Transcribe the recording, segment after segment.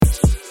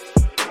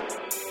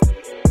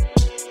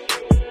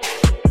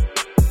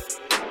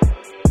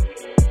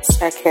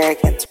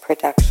Sarkarigans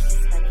production.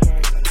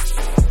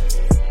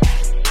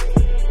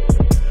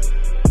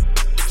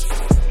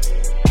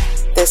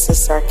 This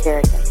is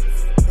Sarkarigans.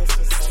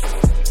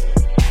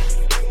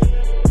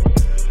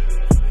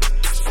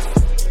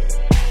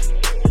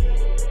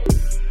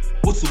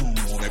 What's going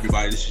on,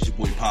 everybody? This is your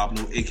boy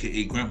Pablo,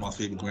 aka Grandma's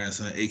favorite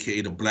grandson,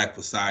 aka the Black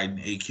Poseidon,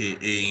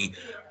 aka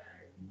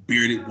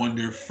Bearded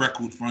Wonder,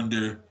 Freckled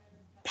Wonder,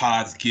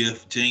 Pod's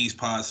Gift, James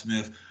Pod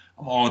Smith.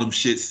 I'm all them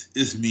shits.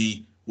 It's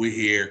me. We're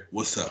here.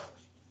 What's up?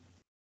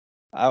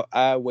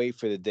 I wait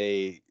for the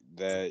day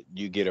that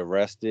you get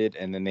arrested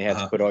and then they have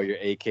to put all your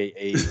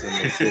AKAs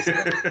in the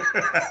system.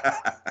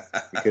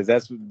 Because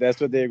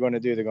that's what they're going to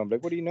do. They're going to be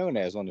like, what are you known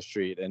as on the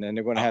street? And then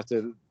they're going to have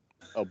to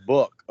a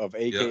book of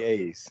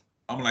AKAs. Yep.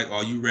 I'm like,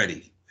 are you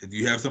ready? If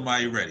you have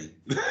somebody ready.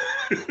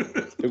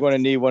 They're going to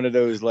need one of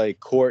those like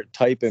court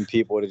typing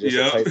people to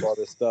just type all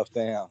this stuff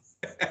down.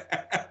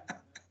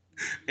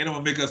 And I'm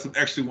going to make up some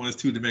extra ones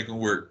too to make them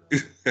work.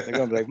 They're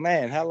going to be like,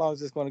 man, how long is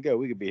this going to go?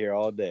 We could be here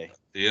all day.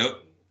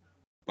 Yep.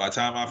 By the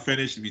time I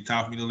finish, it'll be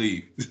time for me to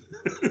leave.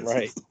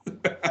 Right.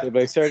 They'll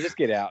be like, sir, just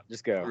get out.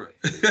 Just go.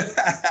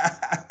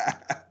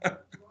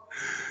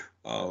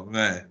 Oh,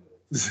 man.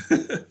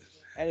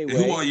 Anyway.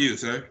 Who are you,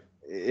 sir?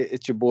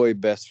 It's your boy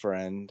Best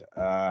Friend,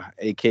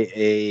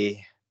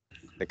 a.k.a.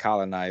 The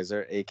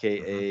Colonizer,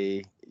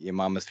 a.k.a. your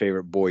mama's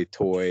favorite boy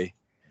toy,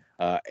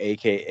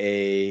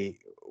 a.k.a.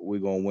 we're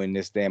going to win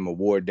this damn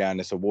award down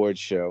this award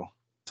show.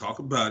 Talk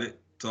about it.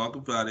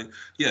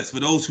 Yes, for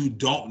those who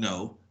don't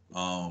know,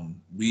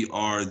 we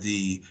are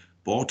the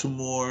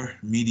Baltimore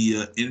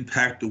Media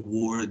Impact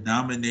Award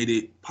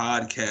nominated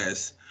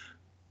podcast,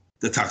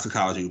 The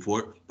Toxicology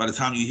Report. By the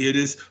time you hear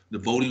this, the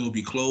voting will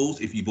be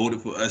closed. If you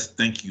voted for us,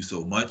 thank you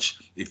so much.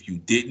 If you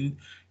didn't,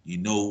 you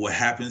know what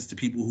happens to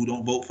people who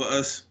don't vote for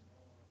us?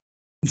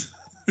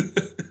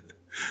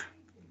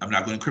 I'm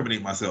not going to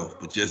incriminate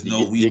myself, but just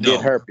know you know.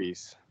 Get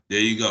herpes.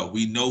 There you go.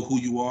 We know who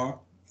you are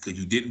because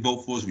you didn't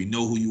vote for us. We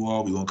know who you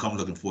are. We're going to come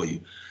looking for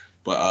you.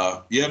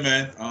 But yeah,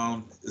 man,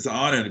 it's an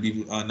honor to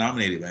be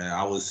nominated, man.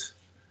 I was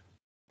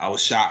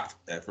shocked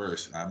at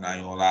first. I'm not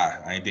even gonna lie.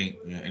 I didn't think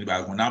anybody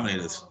was gonna nominate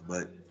us,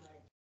 but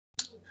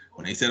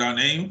when they said our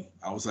name,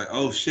 I was like,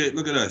 oh shit,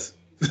 look at us.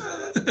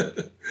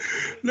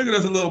 Look at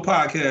us, a little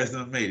podcast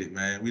done made it,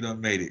 man. We done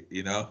made it,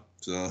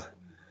 So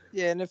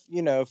yeah, and if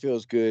it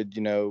feels good,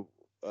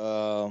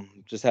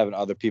 just having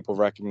other people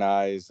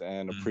recognize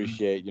and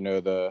appreciate,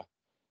 the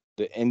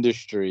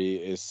industry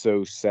is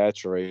so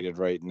saturated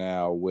right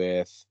now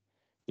with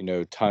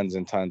tons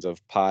and tons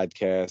of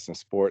podcasts and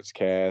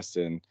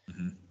sportscasts and,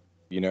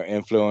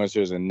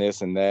 influencers and this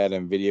and that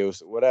and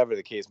videos, whatever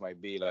the case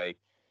might be. Like,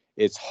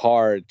 it's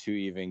hard to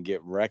even get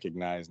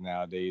recognized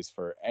nowadays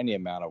for any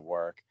amount of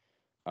work.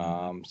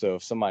 So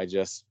if somebody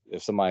just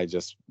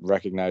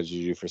recognizes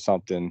you for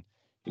something,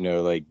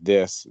 like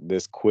this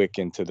quick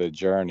into the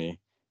journey,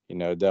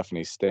 it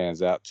definitely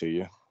stands out to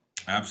you.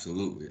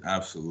 Absolutely,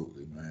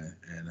 man.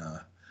 And,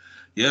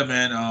 yeah,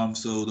 man.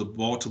 So the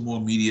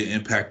Baltimore Media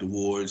Impact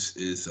Awards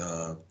is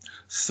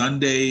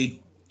Sunday,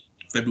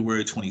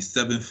 February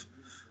 27th.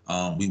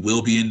 We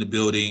will be in the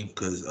building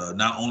because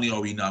not only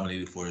are we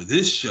nominated for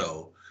this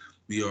show,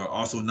 we are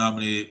also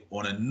nominated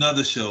on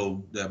another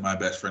show that my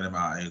best friend and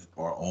I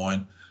are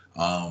on.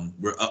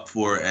 We're up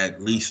for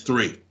at least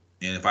 3.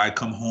 And if I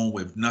come home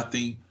with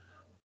nothing,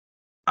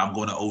 I'm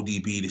going to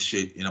ODB the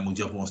shit and I'm going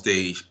to jump on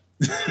stage.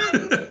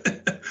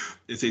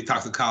 It's a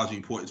toxicology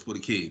report. It's for the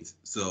kids.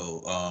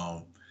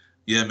 So,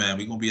 yeah, man,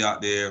 we're going to be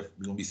out there.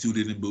 We're going to be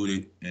suited and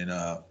booted. And,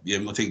 yeah,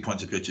 we're going to take a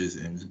bunch of pictures.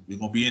 And we're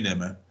going to be in there,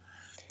 man.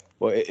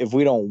 Well, if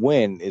we don't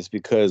win, it's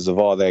because of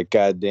all that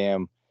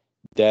goddamn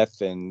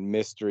death and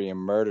mystery and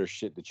murder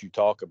shit that you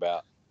talk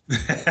about.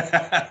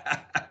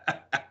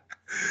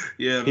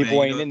 Yeah, people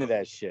man, ain't into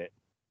that shit.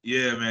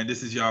 Yeah, man,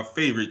 this is your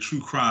favorite true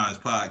crimes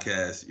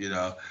podcast,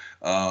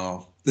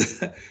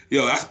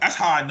 that's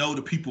how I know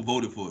the people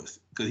voted for us,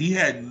 because he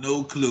had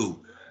no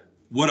clue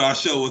what our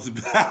show was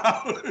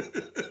about.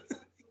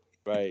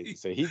 Right.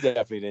 So he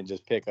definitely didn't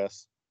just pick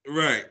us.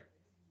 Right.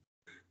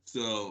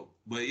 So,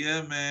 but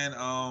yeah, man,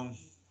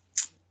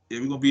 yeah,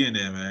 we're gonna be in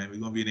there, man. We're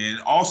gonna be in there.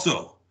 And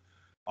also,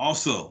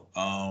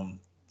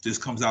 this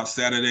comes out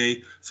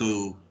Saturday.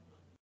 So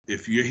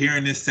if you're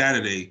hearing this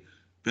Saturday,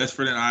 Best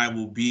Friend and I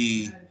will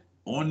be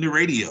on the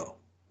radio.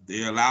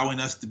 They're allowing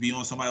us to be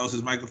on somebody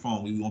else's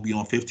microphone. We're going to be on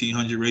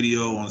 1500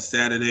 radio on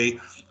Saturday.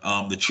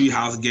 The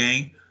Treehouse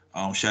Gang.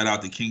 Shout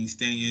out to King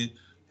Stingion.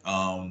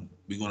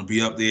 We're going to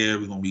be up there.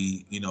 We're going to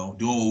be,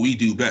 doing what we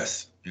do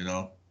best,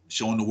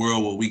 showing the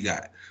world what we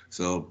got.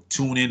 So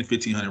tune in to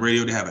 1500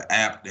 radio. They have an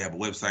app. They have a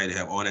website. They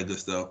have all that good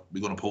stuff.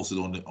 We're going to post it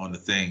on the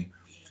thing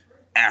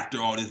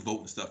after all this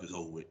voting stuff is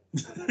over with.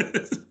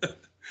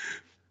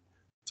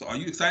 So are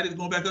you excited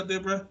going back up there,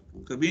 bro?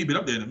 Because we ain't been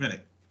up there in a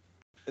minute.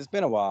 It's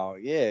been a while.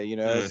 Yeah,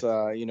 it's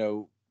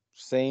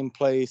same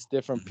place,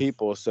 different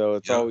people. So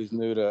it's always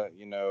new to,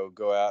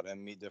 go out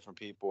and meet different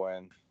people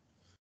and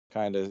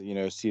kind of,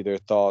 see their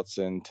thoughts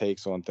and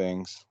takes on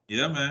things.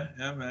 Yeah, man.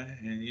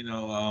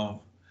 And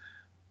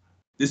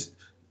this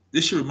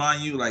this should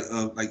remind you like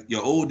of like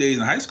your old days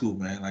in high school,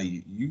 man. Like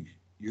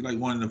you're like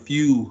one of the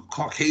few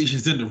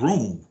Caucasians in the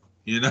room,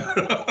 you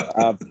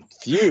know.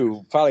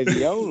 Few, probably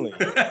the only.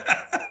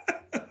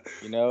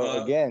 You know,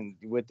 Uh, again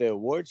with the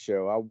award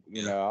show,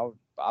 yeah,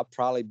 I'll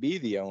probably be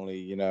the only.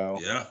 You know,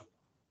 yeah, yeah,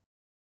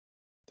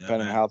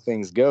 depending on man. how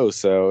things go.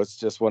 So it's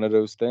just one of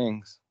those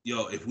things.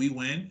 Yo, if we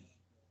win,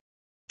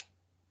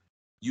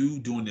 you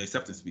doing the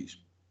acceptance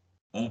speech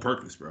on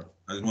purpose, bro.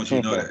 I just want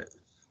you to know that.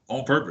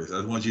 On purpose. I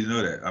just want you to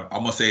know that.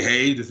 I'm gonna say,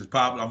 hey, this is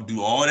Pop. I'm gonna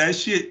do all that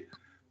shit.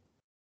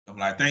 I'm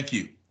like, thank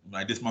you. I'm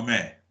like, this my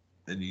man.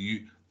 And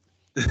you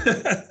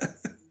And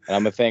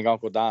I'm gonna thank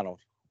Uncle Donald.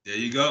 there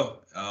you go.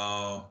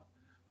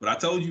 But I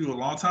told you a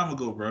long time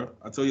ago, bro.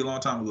 I told you a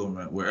long time ago,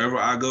 man. Wherever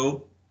I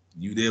go,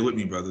 you there with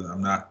me, brother.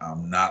 I'm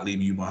not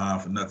leaving you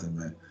behind for nothing,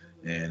 man.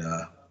 And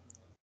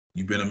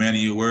you've been a man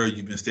of your word.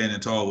 You've been standing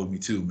tall with me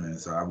too, man.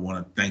 So I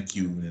want to thank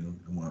you and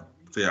I want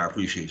to say I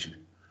appreciate you.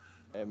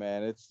 Hey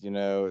man, it's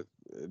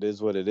it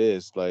is what it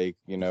is. Like,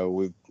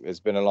 it's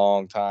been a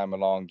long time, a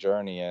long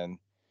journey, and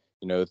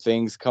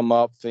things come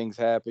up, things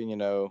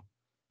happen,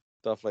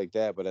 stuff like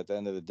that. But at the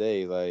end of the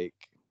day, like,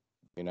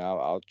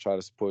 I'll try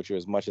to support you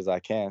as much as I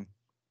can.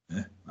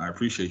 Yeah, I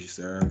appreciate you,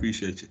 sir. I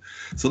appreciate you.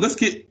 So let's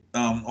get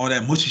all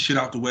that mushy shit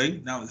out the way.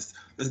 Now let's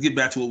get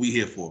back to what we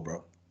here for,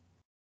 bro.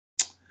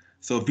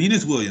 So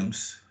Venus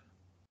Williams,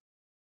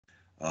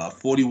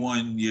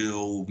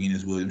 41-year-old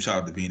Venus Williams,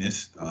 shout out to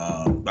Venus,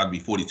 about to be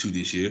 42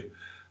 this year,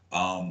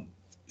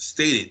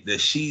 stated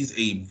that she's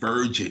a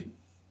virgin.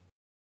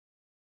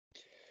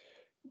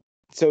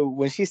 So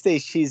when she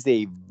says she's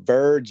a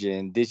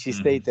virgin, did she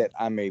state that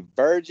I'm a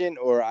virgin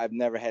or I've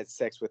never had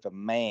sex with a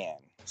man?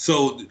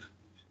 So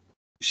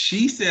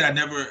she said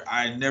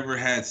I never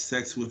had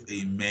sex with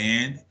a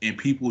man, and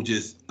people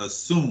just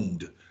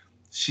assumed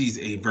she's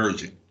a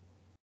virgin.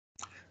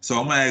 So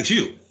I'm gonna ask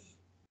you,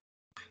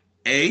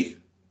 A,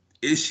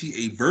 is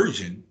she a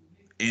virgin?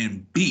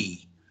 And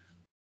B,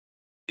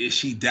 is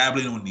she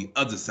dabbling on the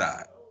other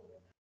side?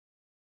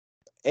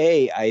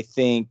 I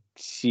think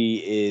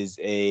she is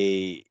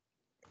a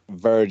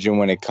virgin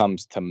when it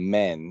comes to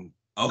men.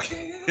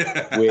 Okay.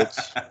 Which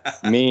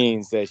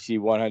means that she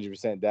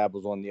 100%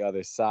 dabbles on the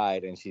other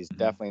side, and she's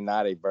definitely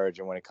not a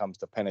virgin when it comes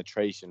to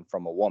penetration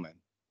from a woman.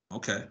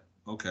 Okay.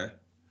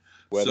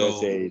 Whether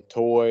it's a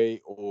toy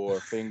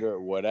or finger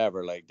or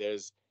whatever, like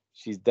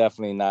she's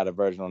definitely not a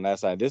virgin on that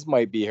side. This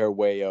might be her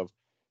way of,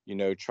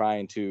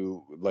 trying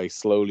to like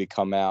slowly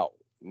come out,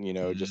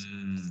 just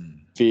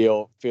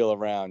feel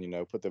around,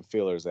 put the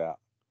feelers out.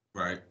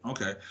 Right.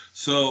 Okay.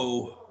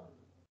 So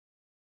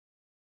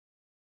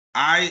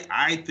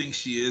I think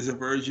she is a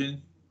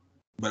virgin,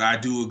 but I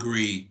do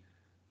agree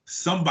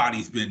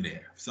somebody's been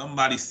there.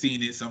 Somebody's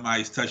seen it.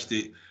 Somebody's touched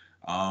it.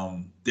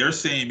 They're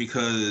saying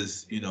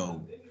because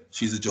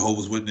she's a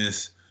Jehovah's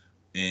Witness,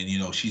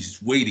 and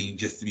she's waiting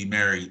just to be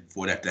married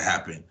for that to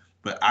happen.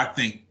 But I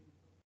think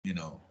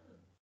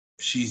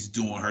she's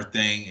doing her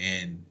thing,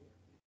 and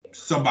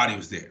somebody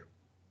was there.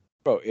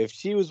 Bro, if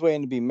she was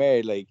waiting to be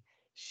married, like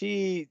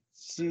she's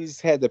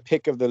had the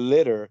pick of the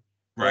litter.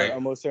 Right.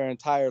 Almost her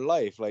entire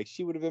life. Like,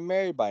 she would have been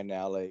married by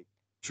now. Like,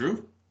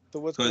 true. So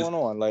what's going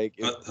on? Like,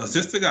 her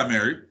sister got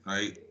married.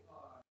 Like,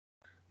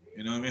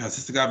 you know what I mean? Her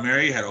sister got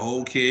married, had a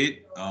whole kid.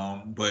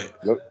 But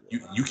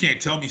you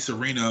can't tell me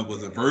Serena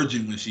was a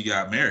virgin when she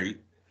got married.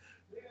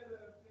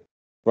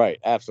 Right.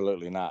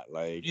 Absolutely not.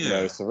 Like,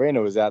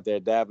 Serena was out there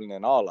dabbling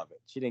in all of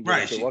it. She didn't give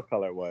a shit what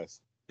color it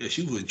was. Yeah,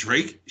 she was with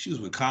Drake. She was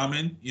with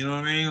Common. You know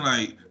what I mean?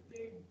 Like,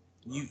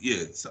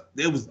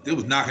 they was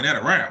knocking that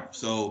around.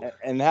 So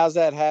and how's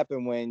that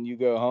happen when you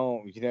go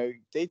home?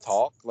 They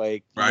talk,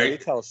 like, they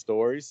tell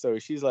stories. So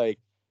she's like,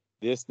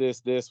 this,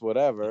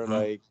 whatever.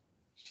 Like,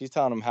 she's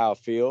telling them how it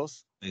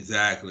feels.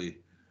 Exactly.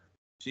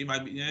 She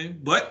might be,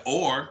 but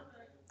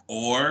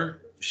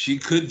or she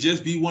could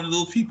just be one of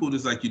those people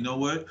that's like, you know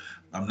what?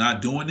 I'm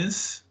not doing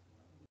this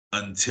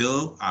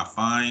until I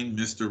find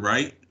Mr.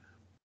 Right,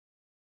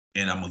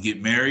 and I'm gonna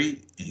get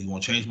married, and he's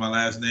gonna change my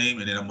last name,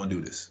 and then I'm gonna do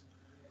this.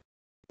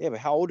 Yeah, but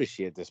how old is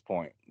she at this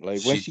point?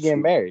 Like, when's she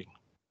getting married?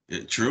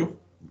 Yeah, true.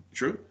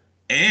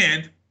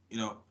 And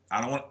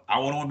I don't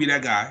want to be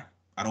that guy.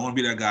 I don't want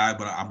to be that guy,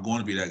 but I'm going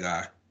to be that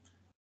guy.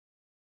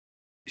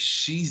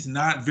 She's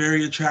not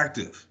very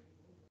attractive.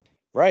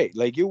 Right.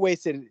 Like, you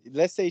wasted.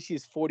 Let's say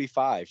she's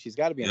 45. She's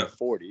got to be in her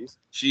 40s.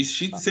 She's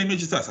the same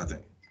age as us, I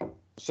think.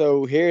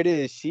 So here it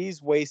is.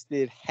 She's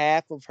wasted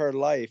half of her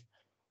life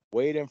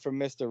waiting for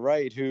Mr.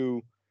 Right,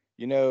 who,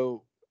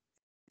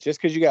 just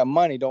because you got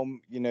money,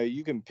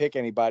 you can pick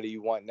anybody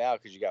you want now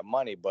because you got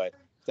money. But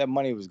if that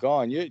money was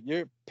gone,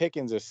 your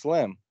pickings are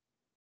slim.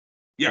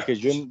 Yeah,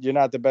 because you're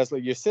not the best.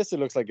 Like, your sister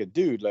looks like a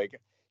dude.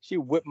 Like, she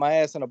whipped my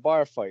ass in a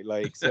bar fight.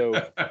 Like, so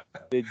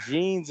the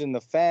genes in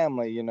the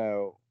family,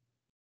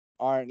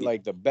 aren't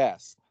like the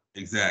best.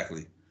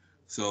 Exactly.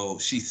 So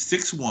she's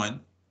 6'1".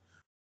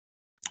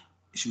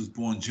 She was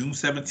born June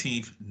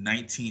 17th,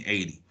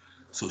 1980.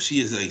 So she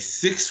is a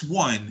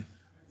 6'1",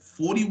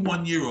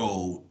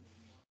 41-year-old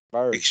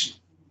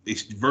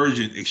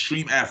virgin,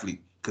 extreme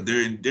athlete, because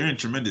they're in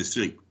tremendous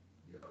shape.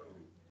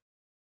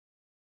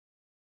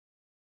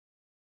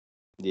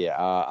 Yeah,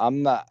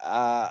 I'm not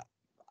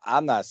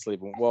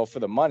sleeping. Well, for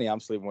the money, I'm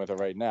sleeping with her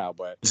right now.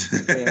 But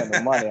if we ain't had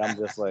no money, I'm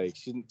just like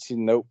she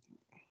nope.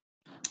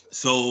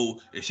 So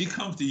if she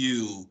comes to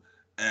you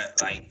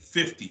at like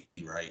 50,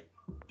 right,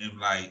 and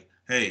like,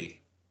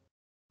 hey,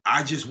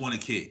 I just want a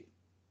kid.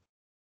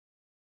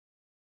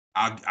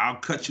 I'll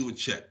cut you a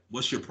check.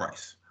 What's your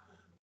price?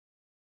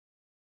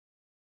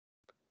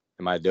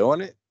 Am I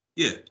doing it?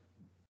 Yeah.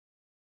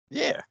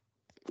 Yeah.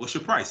 What's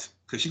your price?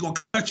 Because she's gonna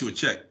cut you a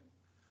check.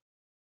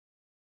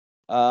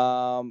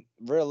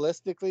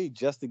 Realistically,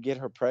 just to get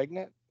her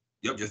pregnant.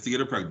 Yep, just to get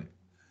her pregnant.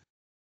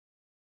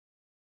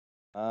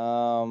 It's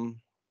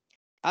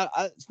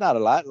not a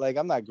lot. Like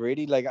I'm not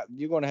greedy. Like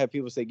you're gonna have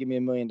people say, "Give me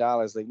 $1 million."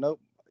 Like nope.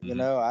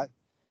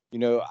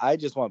 I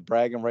just want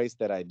bragging rights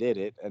that I did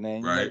it, and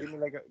then Right. give me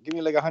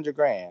like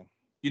 $100,000.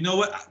 You know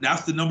what?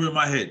 That's the number in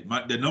my head.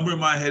 The number in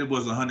my head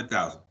was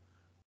 100,000.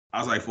 I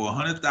was like, for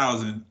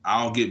 100,000,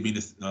 I'll get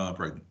Venus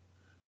pregnant.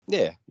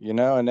 Yeah,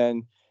 and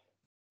then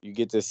you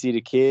get to see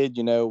the kid.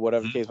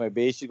 Whatever case might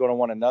be, she's gonna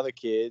want another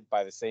kid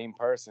by the same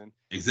person.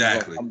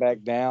 Exactly. Come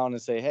back down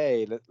and say,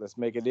 "Hey, let's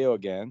make a deal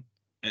again."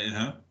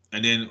 And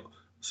then,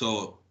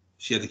 so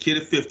she had the kid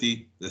at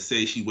 50. Let's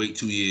say she wait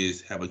 2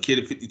 years, have a kid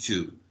at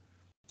 52.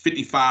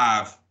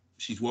 55,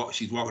 she's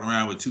walking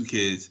around with 2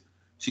 kids.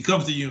 She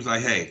comes to you and is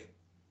like, hey,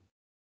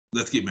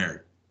 let's get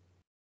married.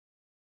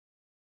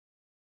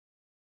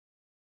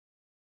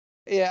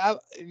 Yeah,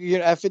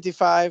 at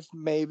 55,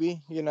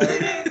 maybe.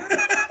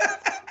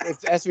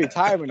 That's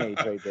retirement age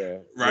right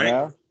there.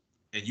 Right.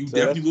 And you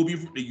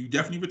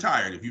definitely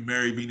retired if you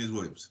marry Venus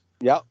Williams.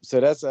 Yep. So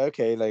that's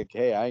okay. Like,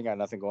 hey, I ain't got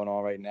nothing going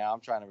on right now. I'm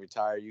trying to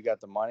retire. You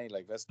got the money.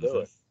 Like, let's do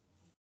it.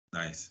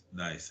 Nice.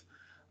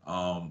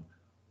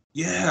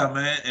 Yeah,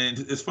 man. And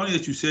it's funny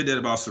that you said that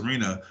about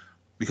Serena,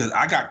 because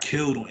I got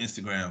killed on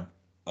Instagram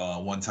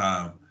one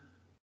time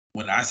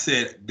when I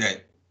said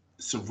that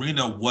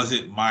Serena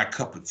wasn't my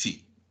cup of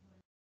tea.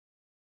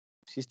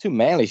 She's too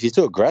manly. She's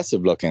too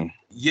aggressive looking.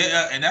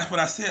 Yeah, and that's what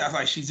I said. I was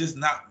like, she's just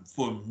not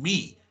for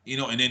me.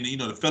 And then,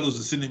 the fellows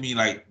are sending me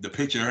like the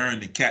picture of her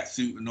in the cat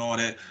suit and all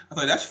that. I was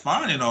like, that's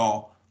fine and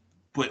all,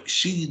 but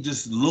she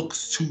just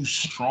looks too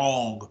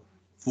strong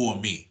for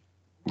me.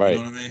 Right.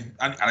 You know what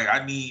I mean?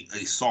 I need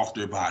a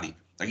softer body.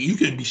 Like, you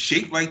can be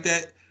shaped like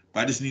that,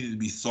 but I just need it to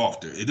be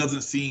softer. It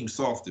doesn't seem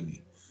soft to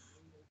me.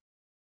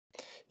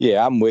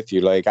 Yeah, I'm with you.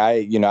 Like,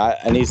 I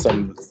need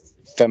some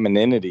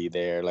femininity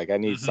there. Like, I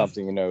need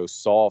something,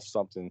 soft,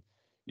 something,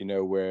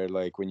 where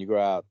like when you go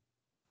out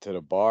to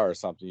the bar or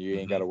something, you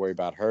ain't got to worry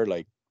about her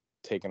like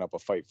taking up a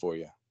fight for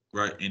you.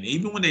 Right. And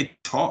even when they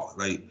talk,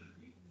 like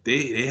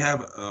they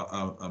have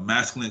a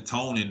masculine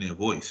tone in their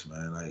voice,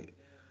 man. Like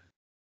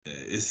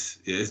it's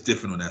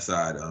different on that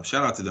side.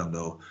 Shout out to them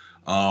though.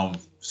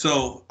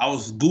 So I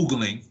was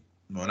Googling,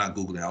 no, not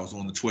Googling, I was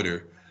on the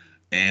Twitter,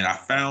 and I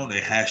found a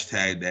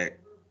hashtag that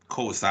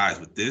coincides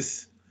with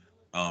this.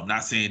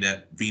 Not saying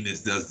that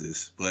Venus does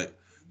this, but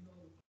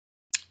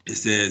it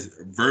says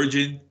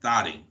virgin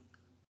thotting.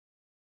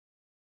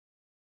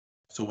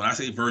 So when I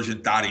say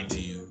virgin thotting to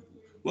you,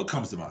 what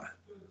comes to mind?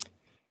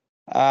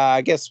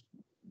 I guess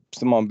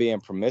someone being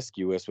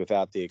promiscuous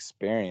without the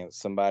experience.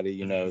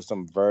 Somebody,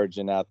 some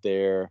virgin out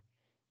there,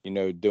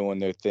 doing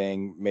their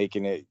thing,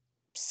 making it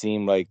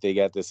seem like they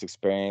got this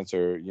experience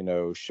or,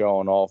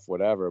 showing off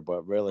whatever,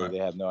 but really they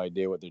have no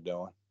idea what they're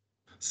doing.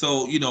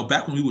 So,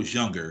 back when we was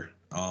younger,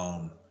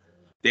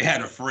 they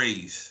had a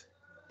phrase,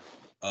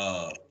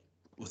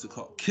 what's it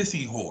called?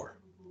 Kissing whore.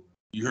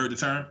 You heard the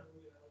term?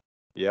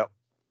 Yep.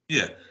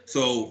 Yeah.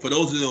 So for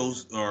those of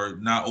those who are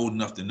not old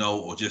enough to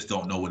know or just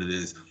don't know what it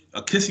is,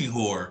 a kissing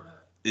whore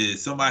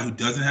is somebody who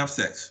doesn't have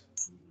sex,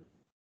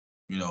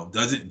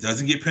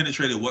 doesn't get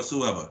penetrated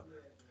whatsoever,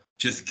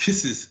 just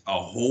kisses a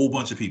whole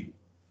bunch of people.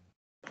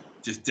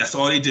 Just that's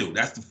all they do.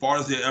 That's the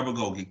farthest they ever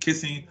go. Get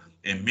kissing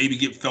and maybe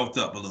get felt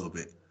up a little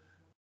bit.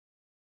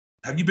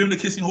 Have you been to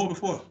kissing whore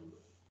before?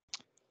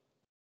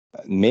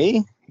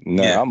 Me?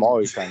 No, yeah. I'm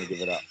always trying to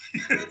give it up.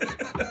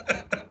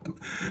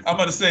 I'm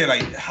about to say,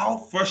 like, how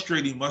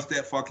frustrating must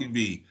that fucking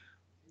be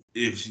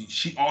if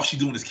she all she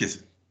doing is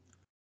kissing?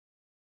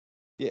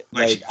 Yeah,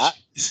 like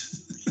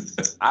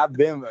I've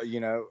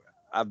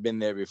been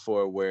there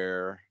before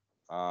where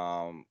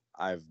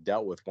I've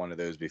dealt with one of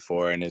those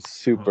before, and it's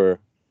super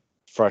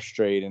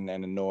frustrating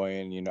and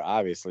annoying,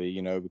 obviously,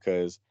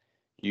 because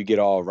you get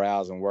all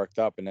aroused and worked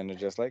up, and then they're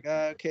just like,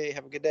 okay,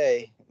 have a good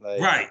day.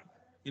 Like, right.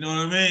 You know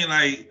what I mean?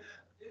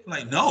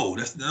 Like no,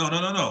 that's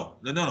no.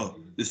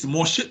 There's some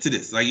more shit to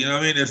this. Like, you know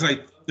what I mean? It's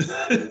like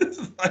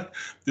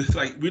it's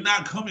like we're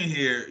not coming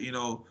here,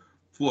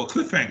 for a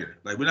cliffhanger.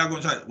 Like, we're not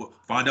going to try to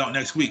find out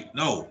next week.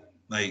 No,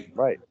 like,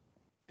 right.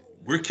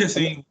 We're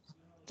kissing.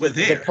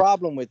 The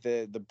problem with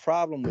the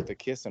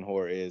kissing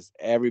whore is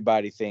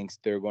everybody thinks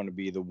they're going to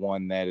be the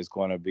one that is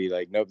going to be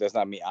like, nope, that's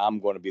not me. I'm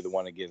going to be the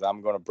one that gives.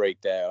 I'm going to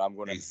break that. I'm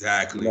going to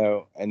exactly.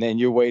 And then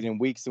you're waiting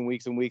weeks and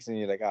weeks and weeks, and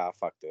you're like,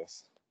 fuck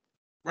this.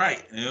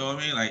 Right. You know what I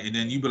mean? Like, and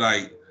then you be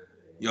like,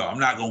 yo, I'm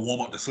not gonna warm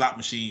up the slot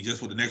machine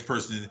just for the next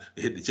person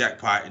to hit the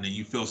jackpot, and then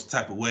you feel some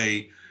type of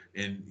way,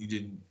 and you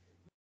didn't.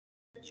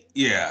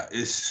 Yeah,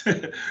 it's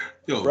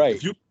yo.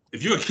 Right.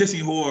 If you're a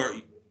kissing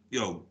whore,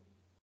 yo,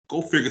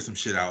 go figure some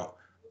shit out.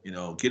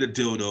 Get a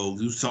dildo,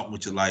 do something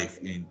with your life,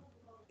 and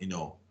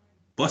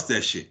bust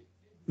that shit.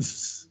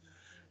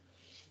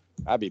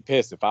 I'd be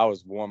pissed if I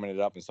was warming it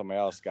up and somebody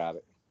else got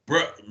it.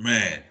 Bruh,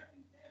 man,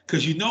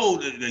 because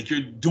that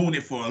you're doing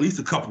it for at least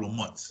a couple of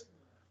months.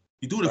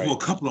 You're doing it for a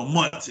couple of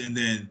months, and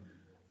then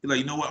you're like,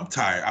 you know what? I'm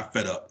tired. I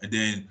fed up. And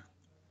then,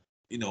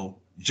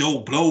 Joe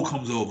Blow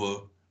comes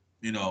over,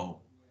 and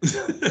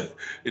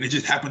it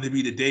just happened to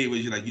be the day where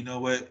you're like, you know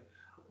what?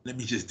 Let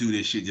me just do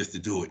this shit just to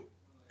do it.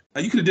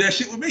 Like, you could have did that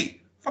shit with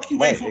me. Fuck you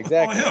waiting for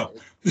exactly. him.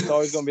 It's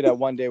always gonna be that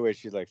one day where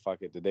she's like,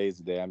 fuck it, today's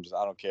the day. I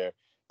don't care.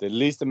 The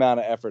least amount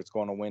of effort's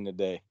gonna win the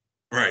day.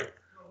 Right.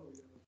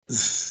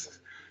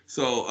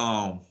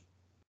 So,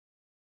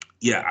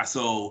 yeah,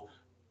 so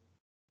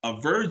a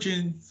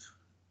virgin,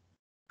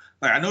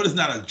 like, I know there's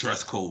not a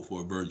dress code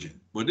for a virgin,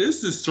 but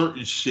there's just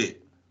certain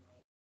shit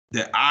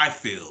that I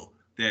feel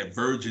that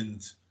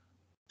virgins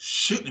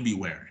shouldn't be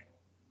wearing.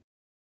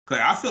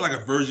 Like, I feel like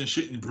a virgin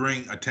shouldn't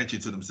bring attention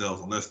to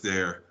themselves unless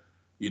they're,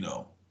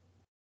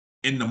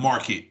 in the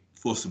market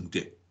for some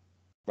dick.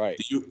 Right.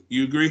 Do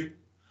you agree?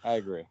 I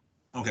agree.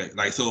 Okay,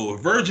 like, so a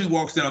virgin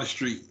walks down the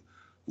street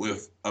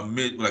with a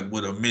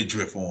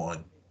midriff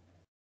on,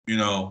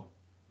 and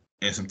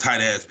some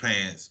tight ass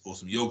pants or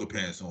some yoga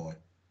pants on,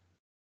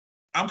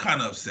 I'm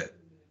kind of upset.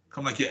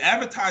 I'm like, you're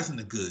advertising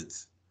the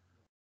goods,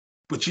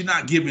 but you're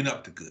not giving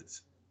up the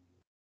goods.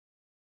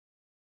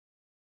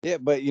 Yeah,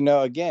 but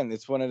again,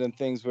 it's one of them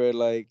things where,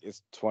 like,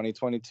 it's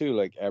 2022.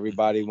 Like,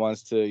 everybody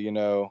wants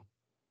to,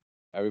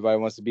 everybody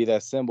wants to be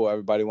that symbol.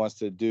 Everybody wants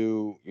to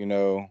do,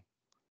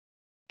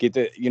 get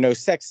the,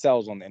 sex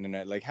sells on the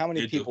internet. Like, how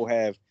many people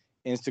have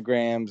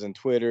Instagrams and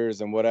Twitters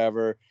and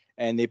whatever,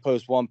 and they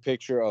post one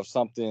picture of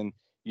something,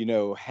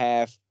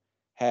 half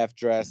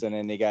dressed, and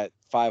then they got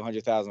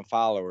 500,000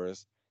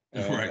 followers,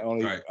 and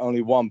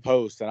only one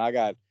post, and I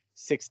got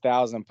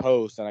 6,000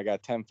 posts, and I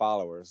got 10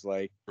 followers.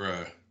 Like,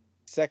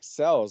 sex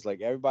sells.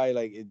 Like, everybody,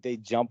 like, they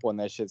jump on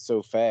that shit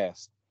so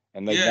fast,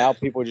 and like, now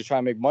people are just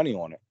trying to make money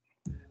on it.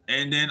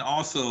 And then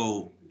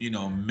also,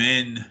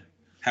 men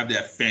have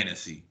that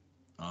fantasy.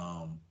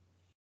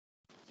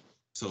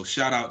 So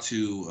shout out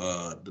to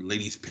the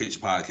Ladies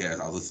Pitch podcast.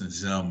 I was listening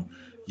to them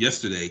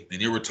yesterday,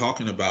 and they were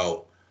talking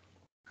about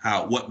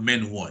what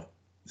men want.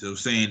 So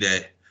saying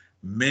that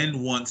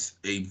men wants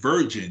a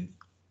virgin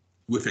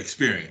with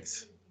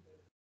experience.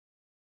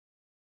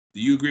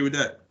 Do you agree with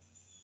that?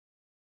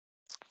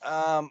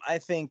 I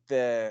think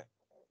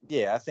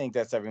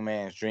that's every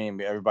man's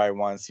dream. Everybody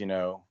wants, I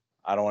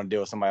don't want to deal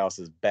with somebody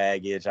else's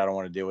baggage. I don't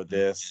want to deal with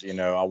this.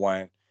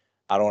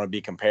 I don't want to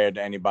be compared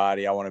to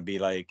anybody. I want to be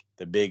like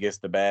the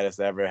biggest, the baddest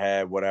I ever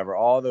had, whatever.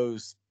 All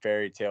those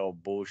fairy tale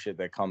bullshit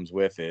that comes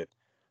with it.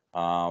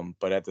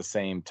 But at the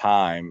same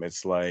time,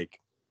 it's like,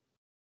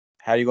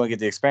 how are you going to get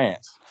the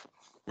experience?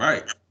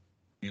 Right.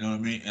 You know what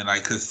I mean? And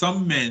like, because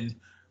some men,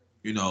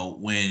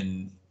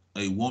 when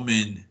a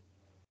woman,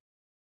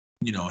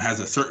 has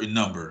a certain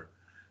number,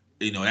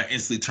 that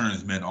instantly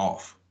turns men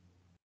off.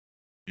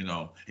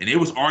 And they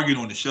was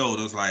arguing on the show. It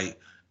was like,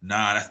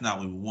 nah, that's not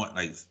what we want.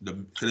 Like,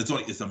 because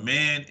it's a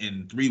man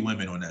and 3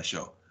 women on that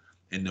show,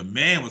 and the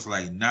man was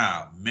like,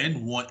 nah,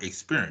 men want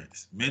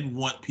experience. Men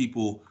want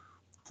people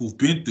who've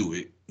been through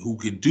it, who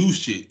can do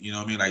shit. You know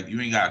what I mean? Like, you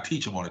ain't gotta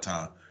teach them all the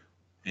time.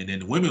 And then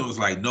the women was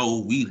like, no,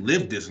 we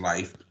live this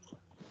life.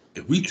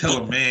 If we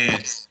tell a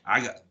man,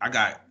 I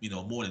got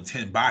more than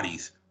 10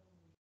 bodies,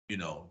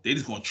 they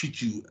just gonna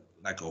treat you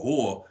like a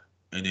whore,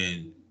 and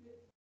then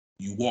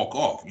you walk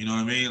off. You know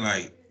what I mean?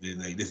 Like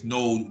there's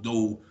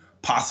no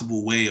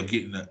possible way of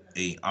getting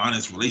a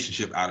honest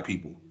relationship out of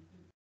people.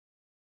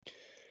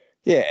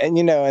 Yeah,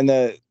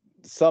 and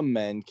some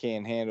men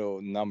can't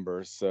handle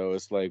numbers, so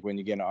it's like when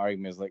you get in an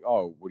argument, it's like,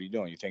 oh, what are you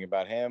doing? You thinking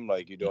about him?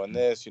 Like, you doing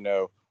this?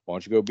 Why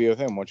don't you go be with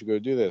him? Why don't you go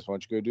do this? Why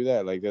don't you go do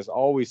that? Like, there's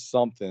always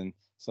something,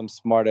 some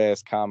smart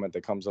ass comment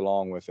that comes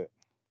along with it.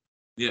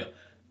 Yeah,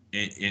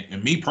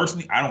 and me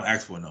personally, I don't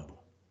ask for a number.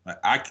 Like,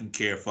 I can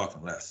care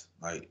fucking less.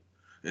 Like,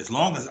 as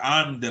long as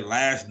I'm the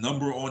last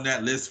number on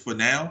that list for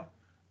now,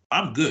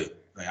 I'm good.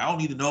 Like, I don't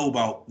need to know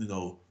about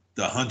the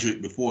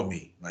 100 before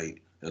me.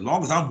 Like, as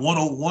long as I'm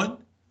 101,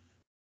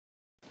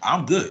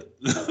 I'm good.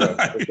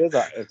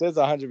 If there's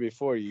 100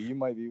 before you, you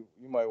might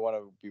want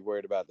to be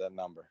worried about that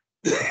number.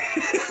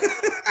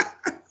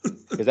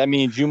 Because that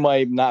means you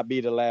might not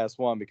be the last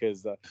one,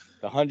 because the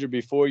 100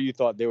 before you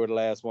thought they were the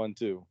last one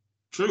too.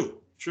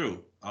 True. So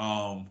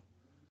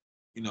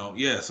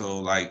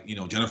like,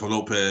 Jennifer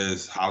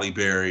Lopez, Halle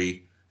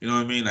Berry, you know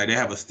what I mean? Like, they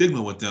have a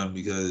stigma with them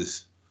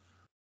because,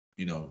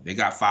 they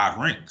got 5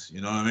 rings,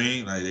 you know what I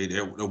mean? Like,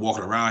 they're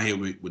walking around here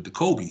with the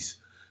Kobe's,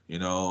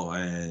 and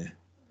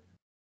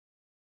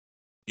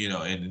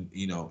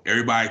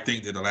everybody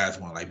think they're the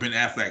last one. Like, Ben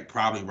Affleck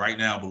probably right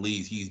now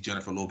believes he's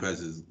Jennifer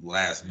Lopez's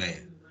last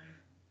man.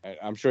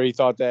 I'm sure he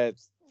thought that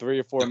 3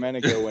 or 4 men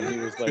ago when he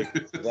was like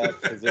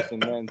that position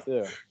then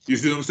too. You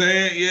see what I'm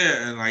saying?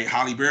 Yeah, and like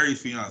Halle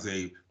Berry's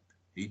fiance,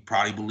 he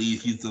probably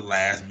believes he's the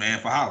last man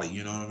for Halle.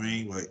 You know what I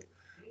mean? But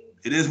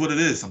it is what it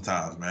is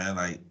sometimes, man.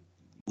 Like,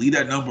 leave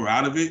that number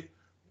out of it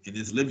and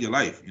just live your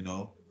life, you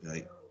know?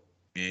 Like,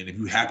 and if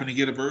you happen to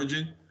get a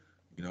virgin,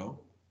 you know,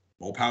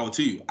 more power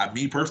to you.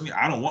 Me personally,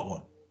 I don't want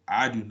one.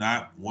 I do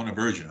not want a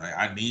virgin.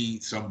 I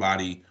need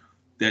somebody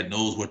that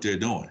knows what they're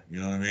doing.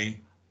 You know what I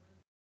mean?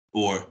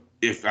 Or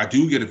if I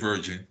do get a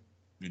virgin,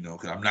 you know,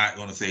 because I'm not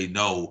going to say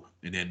no,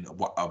 and then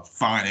a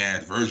fine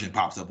ass virgin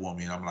pops up on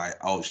me, and I'm like,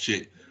 oh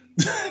shit.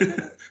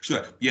 She's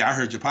like, yeah, I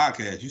heard your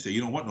podcast. You say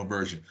you don't want no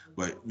virgin,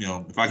 but you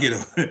know, if I get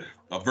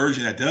a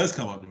virgin that does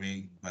come up to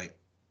me, like,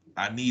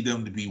 I need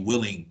them to be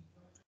willing,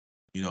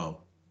 you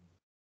know,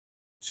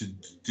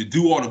 to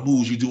do all the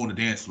moves you do on the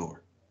dance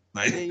floor.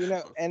 Like, Yeah, you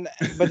know,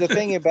 but the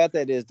thing about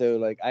that is though,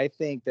 like I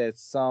think that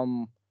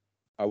some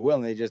are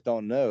willing, they just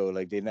don't know.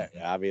 Like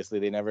obviously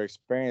they never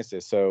experienced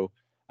it. So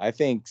I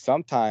think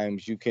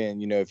sometimes you can,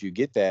 you know, if you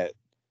get that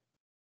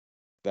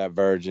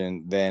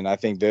virgin, then I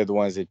think they're the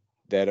ones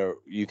that are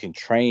you can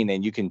train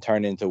and you can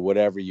turn into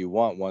whatever you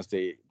want once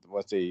they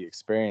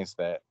experience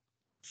that,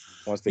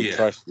 once they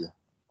trust you.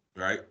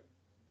 Right.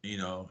 You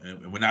know,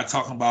 and we're not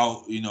talking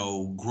about, you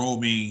know,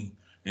 grooming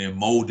and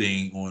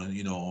molding on,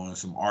 you know, on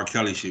some R.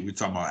 Kelly shit. We're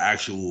talking about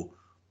actual,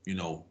 you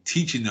know,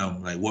 teaching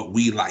them like what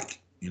we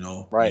like, you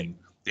know, right. And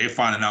they're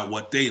finding out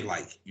what they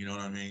like. You know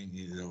what I mean?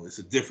 You know, it's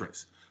a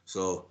difference.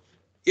 So,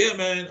 yeah,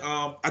 man.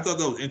 I thought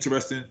that was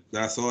interesting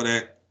that I saw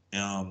that.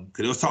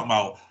 Because it was talking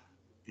about,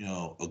 you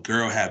know, a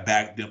girl had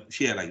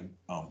she had like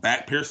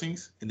back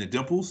piercings in the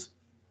dimples,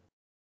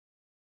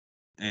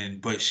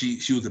 but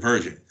she was a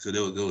virgin, so they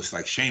was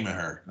like shaming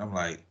her. And I'm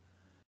like,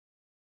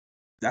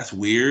 that's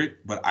weird,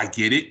 but I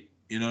get it.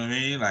 You know what I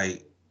mean?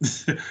 Like,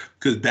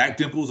 because back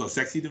dimples are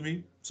sexy to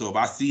me. So if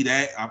I see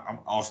that, I'm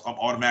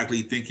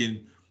automatically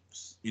thinking,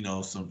 you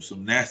know, some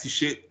nasty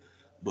shit.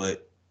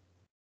 But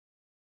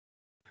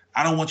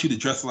I don't want you to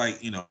dress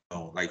like, you know,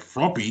 like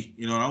frumpy.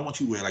 You know, I don't want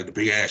you to wear like the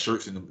big ass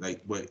shirts and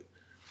like. But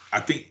I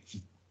think,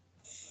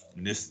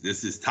 and this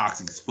is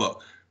toxic as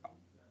fuck.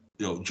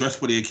 You know, dress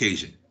for the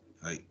occasion.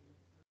 Like,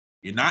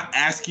 you're not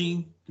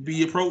asking to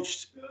be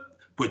approached,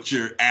 but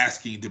you're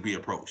asking to be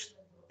approached.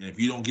 And if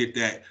you don't get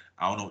that,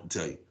 I don't know what to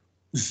tell you.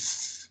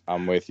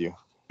 I'm with you.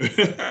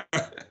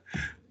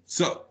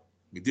 So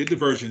we did the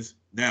versions.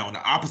 Now on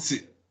the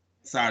opposite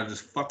side of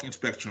this fucking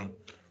spectrum,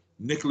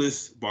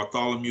 Nicholas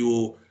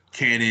Bartholomew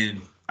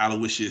Cannon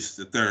Aloysius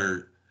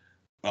III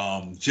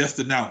just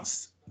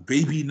announced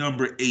baby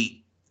number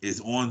 8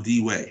 is on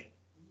the way.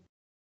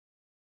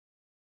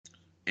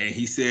 And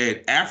he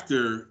said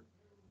after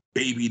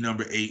baby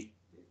number 8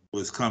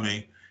 was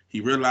coming,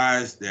 he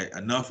realized that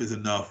enough is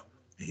enough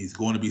and he's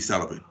going to be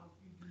celibate.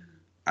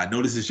 I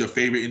know this is your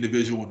favorite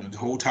individual in the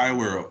whole entire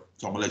world,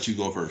 so I'm gonna let you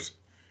go first.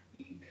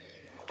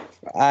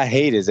 I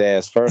hate his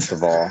ass, first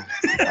of all.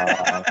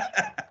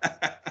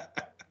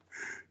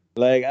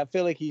 Like, I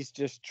feel like he's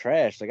just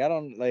trash. Like, I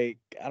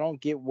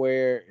don't get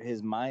where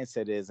his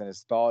mindset is and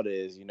his thought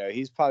is. You know,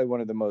 he's probably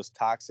one of the most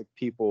toxic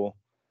people,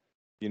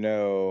 you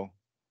know,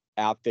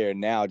 out there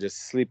now,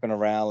 just sleeping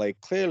around. Like,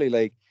 clearly,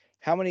 like,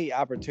 how many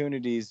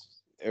opportunities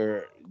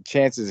or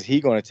chances is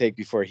he going to take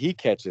before he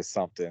catches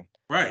something?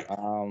 Right.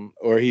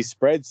 Or he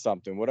spreads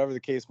something, whatever the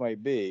case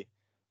might be.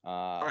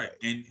 Right.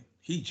 And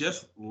he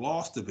just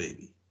lost a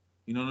baby.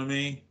 You know what I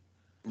mean?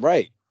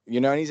 Right. You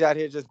know, and he's out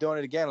here just doing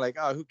it again. Like,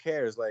 oh, who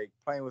cares? Like,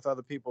 playing with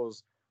other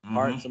people's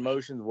hearts,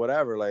 emotions,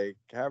 whatever. Like,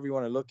 however you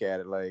want to look at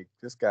it. Like,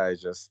 this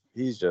guy's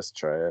he's just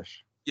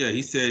trash. Yeah,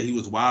 he said he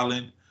was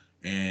wilding,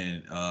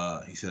 and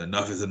he said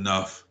enough is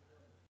enough.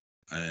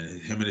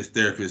 And him and his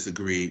therapist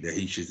agreed that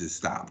he should just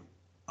stop.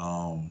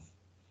 I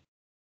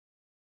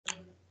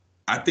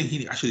think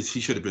he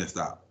should have been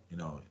stopped. You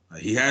know,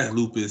 like, he has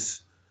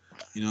lupus.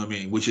 You know what I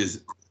mean? Which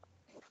is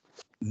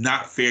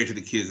not fair to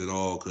the kids at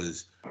all.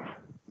 Because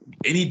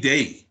any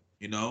day,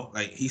 you know,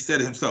 like he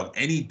said it himself,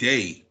 any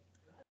day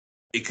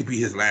it could be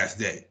his last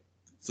day.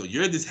 So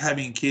you're just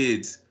having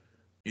kids,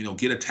 you know,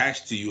 get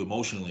attached to you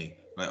emotionally.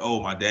 Like,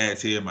 oh, my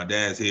dad's here,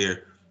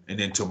 and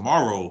then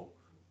tomorrow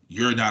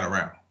you're not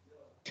around.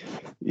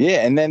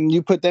 Yeah, and then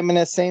you put them in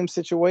that same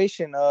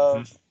situation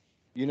of,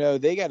 you know,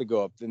 they got to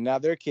go up. Now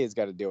their kids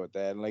got to deal with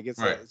that, and like it's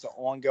an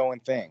ongoing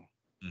thing.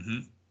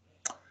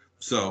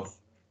 So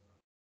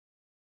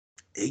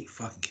 8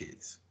 fucking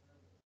kids,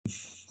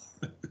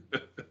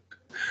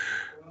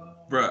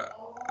 bruh.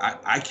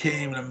 I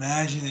can't even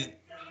imagine it.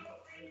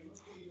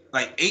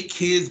 Like 8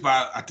 kids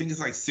by, I think it's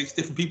like 6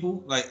 different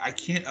people. Like, I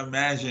can't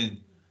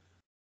imagine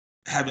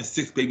having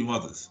 6 baby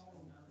mothers.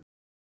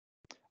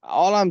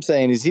 All I'm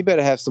saying is he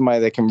better have somebody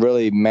that can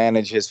really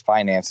manage his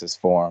finances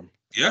for him.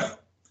 Yeah.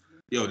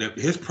 Yo,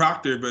 his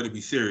proctor better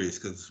be serious,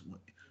 because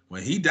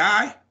when he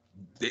die,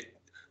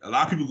 a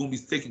lot of people gonna be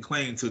taking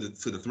claim to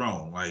the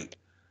throne. Like,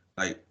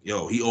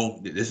 yo, he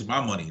owned, this is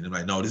my money. And they're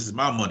like, no, this is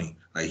my money.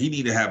 Like, he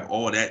need to have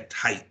all that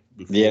tight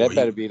before. Yeah, that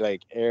better be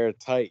like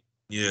airtight.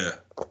 Yeah.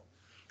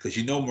 Because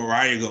you know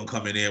Mariah gonna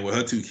come in there with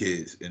her 2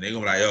 kids, and they're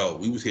gonna be like, yo,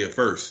 we was here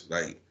first.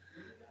 Like,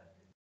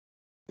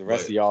 the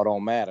rest of y'all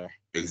don't matter.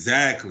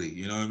 Exactly.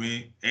 You know what I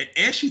mean?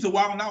 And she's a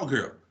wild out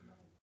girl.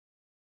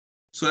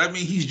 So that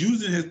means he's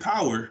using his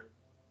power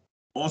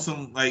on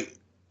some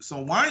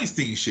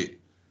Weinstein shit.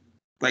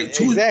 Like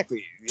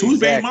Exactly. two his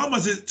baby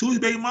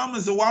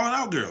mamas are wilding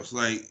out girls.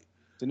 Like,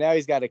 so now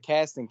he's got a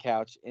casting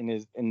couch in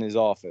his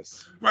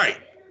office. right.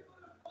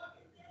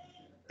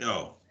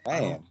 Yo,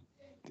 Man.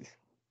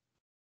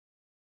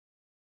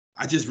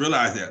 I just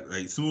realized that.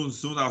 Like, soon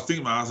as I was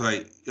thinking about it, I was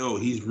like, yo,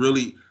 he's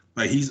really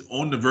like he's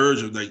on the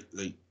verge of like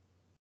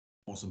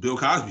on some Bill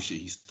Cosby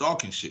shit. He's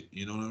stalking shit.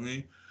 You know what I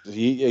mean?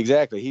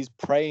 Exactly. He's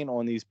preying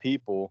on these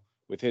people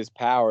with his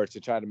power to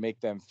try to make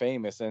them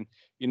famous. And,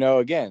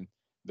 again,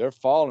 they're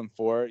falling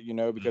for it,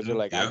 because they're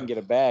like, I can get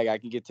a bag, I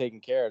can get taken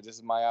care of. This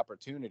is my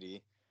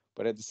opportunity.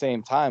 But at the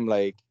same time,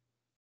 like,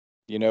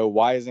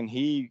 why isn't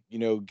he,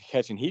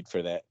 catching heat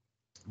for that?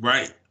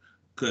 Right.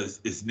 Because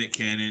it's Nick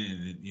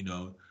Cannon,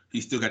 and he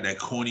still got that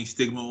corny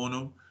stigma on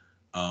him.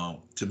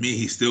 To me,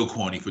 he's still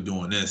corny for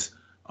doing this.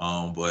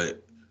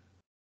 But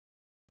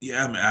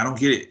yeah, man, I don't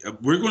get it.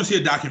 We're going to see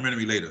a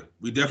documentary later.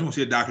 We definitely will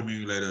see a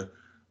documentary later.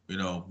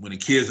 When the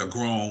kids are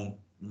grown,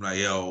 I'm like,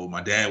 yo,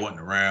 my dad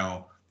wasn't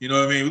around. You know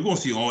what I mean? We're going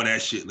to see all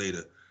that shit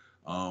later.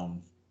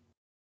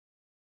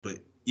 But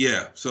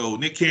yeah, so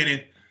Nick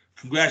Cannon,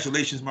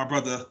 congratulations, my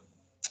brother.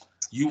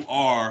 You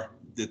are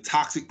the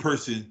toxic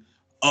person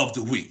of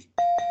the week.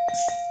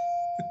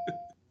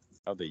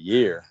 Of the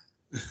year.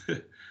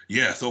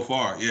 Yeah, so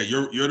far. Yeah,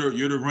 you're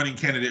the running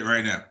candidate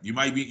right now. You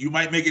might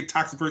make it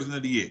toxic person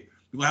of the year.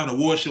 We're gonna have an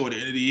award show at the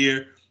end of the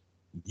year.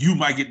 You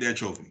might get that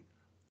trophy.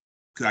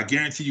 Because I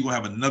guarantee you're gonna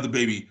have another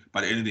baby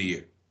by the end of the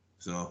year.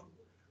 So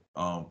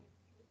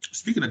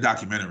speaking of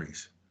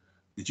documentaries,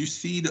 did you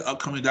see the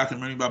upcoming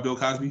documentary about Bill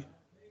Cosby?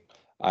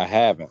 I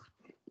haven't.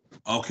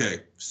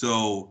 Okay,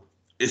 so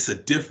it's a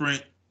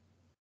different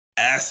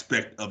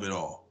aspect of it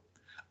all.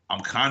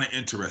 I'm kind of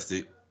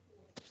interested.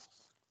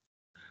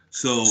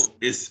 So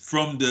it's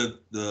from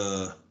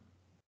the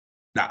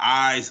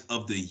eyes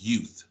of the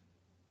youth.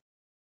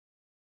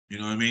 You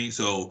know what I mean?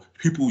 So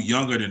people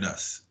younger than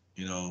us,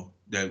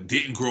 that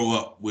didn't grow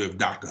up with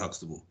Dr.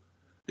 Huxtable,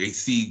 they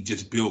see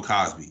just Bill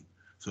Cosby.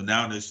 So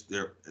now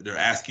they're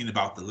asking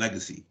about the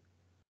legacy.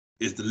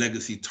 Is the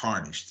legacy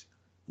tarnished?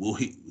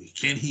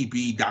 Can he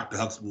be Dr.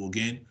 Huxtable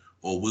again,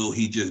 or will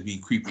he just be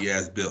creepy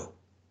ass Bill?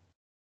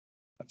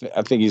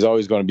 I think he's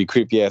always going to be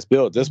creepy ass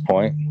Bill at this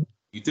point.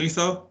 You think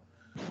so?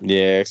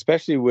 Yeah,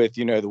 especially with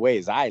the way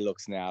his eye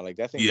looks now. Like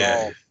that thing's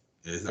all.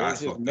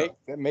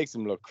 That makes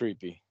him look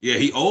creepy. Yeah,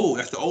 he old.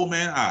 That's the old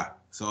man eye.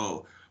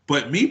 So,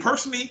 but me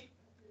personally,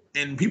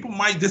 and people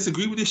might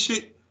disagree with this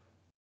shit,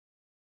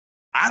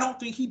 I don't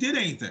think he did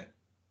anything.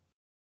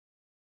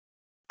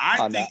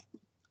 I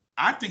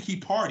think he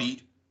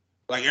partied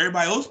like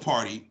everybody else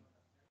partied,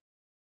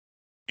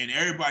 and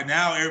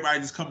everybody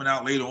just coming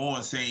out later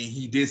on saying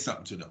he did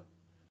something to them.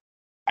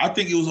 I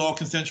think it was all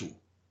consensual.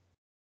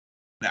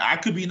 Now I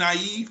could be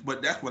naive,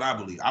 but that's what I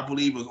believe. I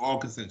believe it was all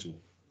consensual.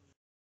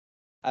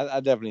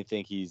 I definitely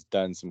think he's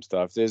done some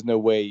stuff. There's no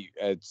way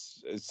at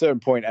a certain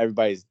point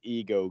everybody's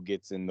ego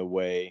gets in the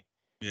way.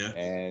 Yeah.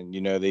 And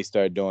they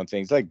start doing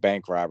things like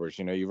bank robbers.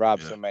 You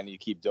rob someone, you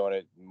keep doing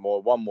it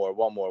one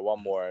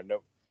more.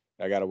 Nope,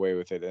 I got away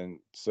with it. And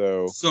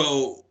so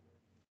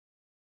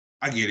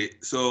I get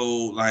it.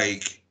 So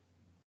like,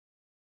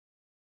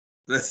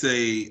 let's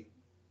say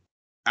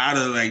out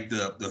of like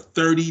the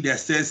 30 that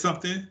says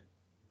something,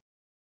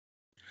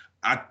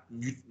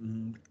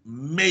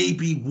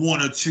 maybe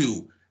one or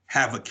two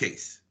have a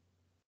case,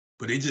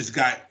 but they just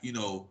got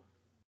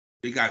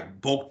they got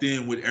bulked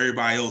in with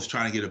everybody else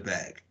trying to get a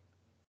bag.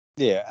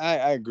 Yeah,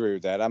 I agree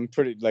with that. I'm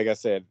pretty, like I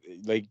said,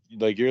 like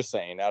you're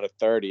saying, out of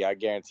 30, I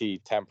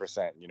guarantee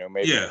 10%.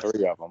 Maybe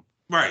 3 of them.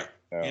 Right.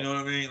 So. You know what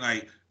I mean?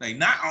 Like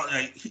not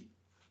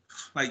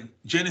like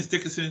Janice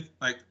Dickinson.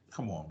 Like,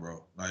 come on,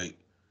 bro. Like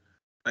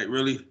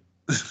really.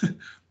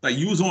 Like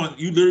you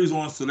literally was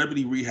on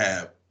Celebrity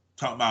Rehab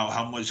talking about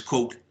how much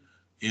coke,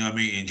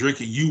 and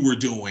drinking you were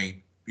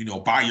doing,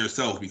 by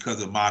yourself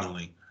because of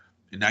modeling.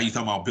 And now you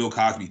talking about Bill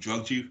Cosby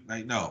drugged you?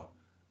 Like, no.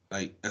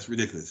 Like, that's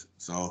ridiculous.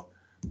 So,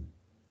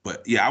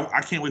 but yeah,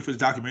 I can't wait for the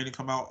documentary to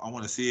come out. I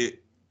want to see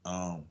it.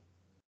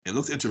 It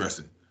looks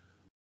interesting.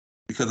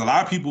 Because a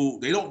lot of people,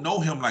 they don't know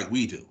him like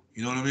we do.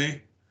 You know what I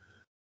mean?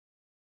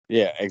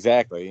 Yeah,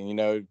 exactly.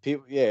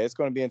 People. Yeah, it's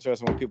going to be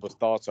interesting what people's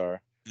thoughts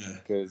are. Yeah.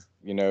 Because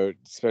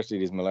especially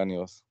these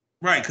millennials.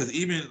 Right. Because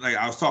even like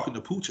I was talking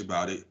to Pooch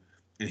about it,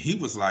 and he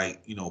was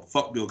like,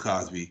 fuck Bill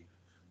Cosby,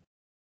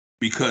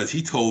 because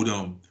he told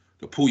them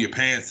to pull your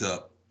pants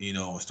up,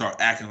 and start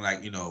acting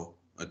like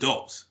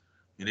adults.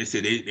 And they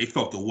said they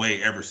felt the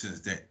way ever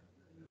since then.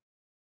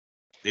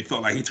 They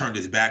felt like he turned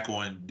his back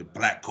on the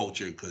black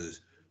culture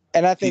because.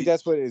 And I think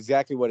that's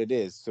exactly what it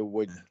is. So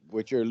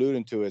what you're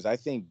alluding to is I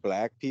think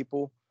black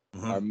people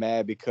are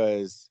mad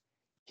because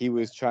he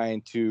was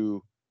trying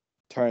to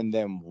turn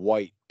them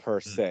white per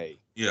se.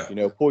 Yeah.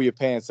 Pull your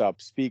pants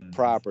up, speak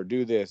proper,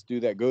 do this, do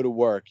that, go to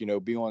work,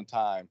 be on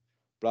time,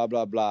 blah,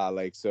 blah, blah.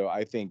 Like, so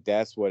I think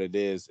that's what it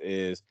is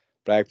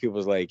black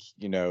people's like,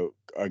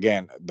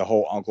 again, the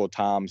whole Uncle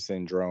Tom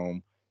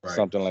syndrome,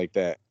 something like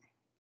that.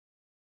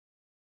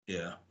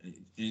 Yeah.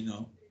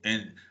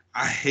 And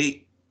I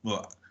hate,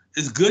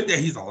 it's good that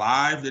he's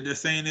alive that they're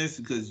saying this,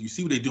 because you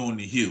see what they're doing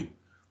to Hugh.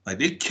 Like,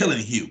 they're killing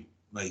Hugh.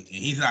 Like, and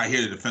he's not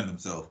here to defend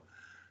himself.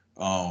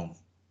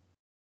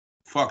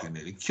 Fucking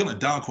they're killing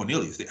Don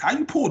Cornelius. How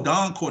you pull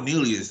Don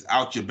Cornelius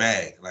out your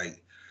bag?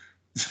 Like,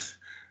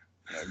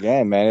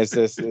 again, man, it's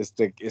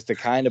the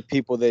kind of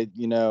people that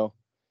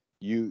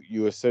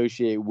you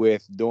associate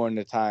with during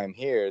the time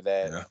here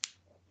that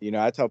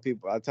I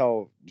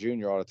tell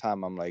Junior all the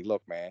time, I'm like,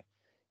 look, man,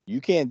 you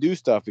can't do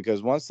stuff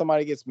because once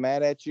somebody gets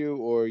mad at you,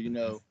 or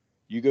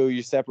you go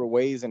your separate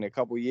ways in a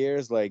couple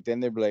years, like then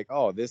they'll be like,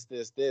 oh, this,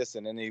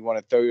 and then they want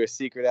to throw your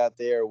secret out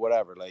there or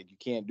whatever. Like, you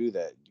can't do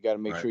that. You got to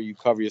make sure you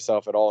cover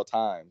yourself at all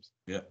times.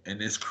 Yeah,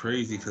 and it's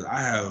crazy because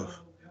I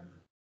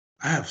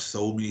have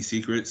so many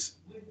secrets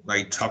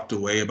like tucked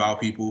away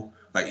about people,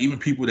 like even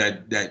people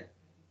that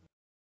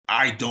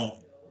I don't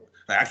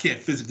like. I can't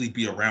physically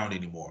be around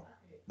anymore.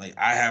 Like,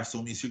 I have so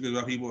many secrets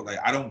about people. Like,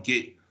 I don't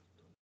get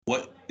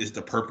what is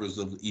the purpose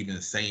of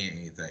even saying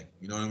anything.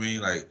 You know what I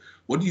mean? Like,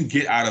 what do you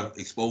get out of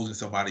exposing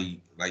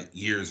somebody like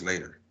years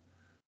later?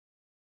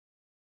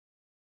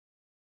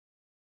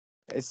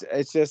 It's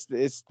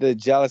the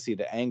jealousy,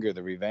 the anger,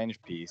 the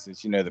revenge piece.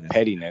 It's the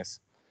pettiness,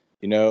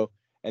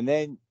 and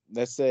then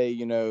let's say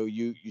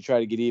you try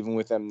to get even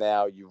with them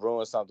now, you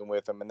ruin something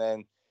with them, and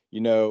then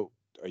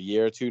a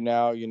year or two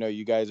now,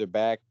 you guys are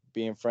back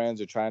being friends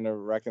or trying to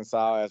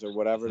reconcile as or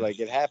whatever. Like,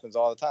 it happens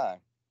all the time.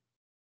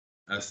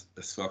 That's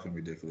fucking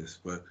ridiculous.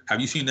 But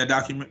have you seen that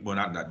document? Well,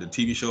 not the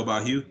TV show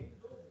about Hugh.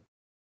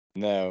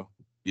 No.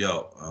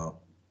 Yo,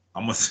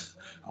 I'm gonna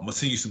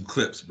send you some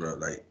clips, bro.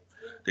 Like,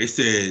 they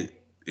said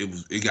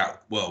it's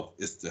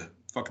the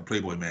fucking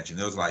Playboy Mansion.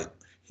 It was like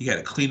he had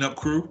a cleanup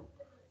crew.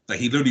 Like,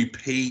 he literally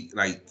paid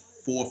like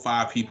 4 or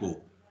 5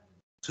 people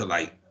to,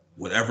 like,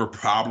 whatever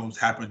problems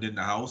happened in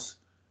the house,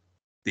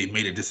 they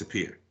made it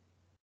disappear.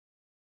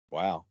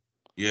 Wow.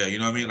 Yeah, you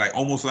know what I mean? Like,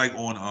 almost like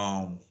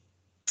on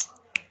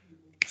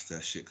what's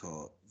that shit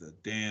called?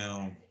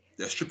 That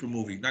stripper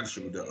movie, not the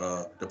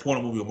stripper, the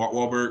porno movie with Mark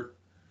Wahlberg.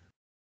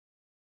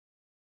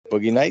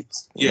 Boogie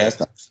Nights? Yeah.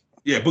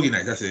 Yeah, Boogie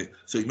Nights, that's it.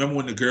 So you remember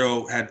when the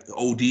girl had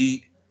OD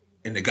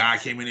and the guy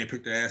came in there and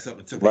picked her ass up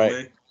and took her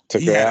away?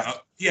 He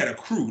had a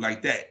crew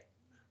like that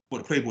for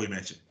the Playboy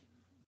Mansion.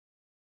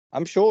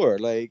 I'm sure,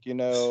 like, you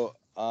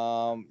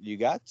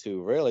got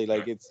to really,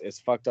 like, it's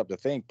fucked up to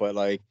think, but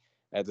like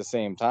at the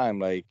same time,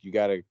 like, you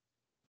got to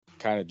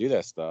kind of do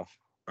that stuff.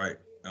 Right.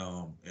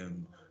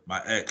 And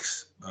my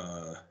ex,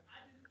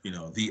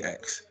 the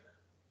ex,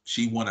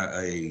 she won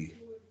an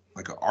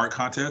art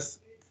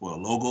contest for a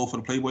logo for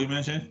the Playboy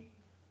Mansion,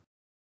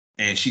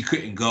 and she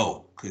couldn't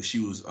go because she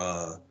was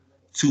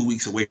 2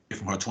 weeks away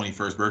from her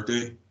 21st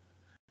birthday.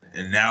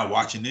 And now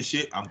watching this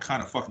shit, I'm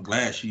kind of fucking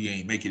glad she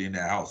ain't make it in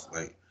that house.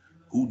 Like,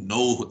 who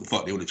knows what the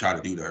fuck they would have tried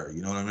to do to her?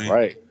 You know what I mean?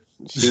 Right.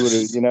 She would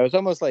have, it's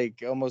almost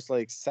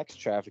like sex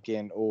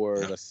trafficking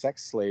or the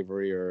sex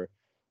slavery or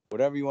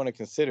whatever you want to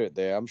consider it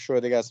there. I'm sure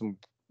they got some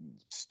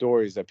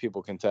stories that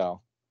people can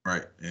tell.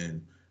 Right.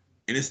 And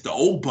it's the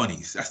old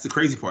bunnies. That's the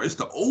crazy part. It's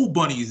the old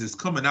bunnies that's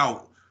coming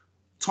out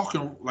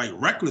talking like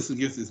reckless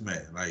against this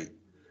man. Like,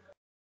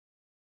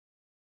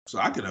 so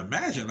I can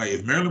imagine, like,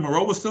 if Marilyn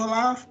Monroe was still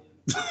alive.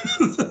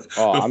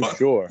 I'm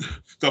sure.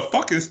 The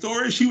fucking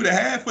story she would have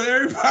had for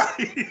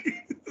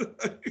everybody.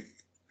 But,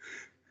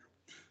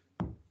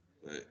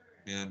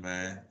 yeah,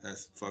 man,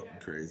 that's fucking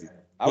crazy.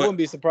 I wouldn't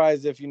be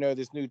surprised if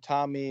this new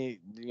Tommy,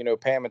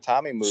 Pam and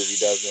Tommy movie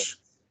doesn't.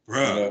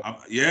 Bro,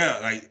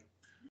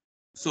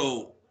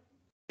 so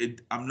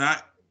I'm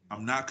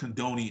not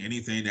condoning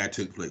anything that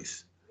took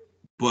place,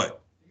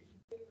 but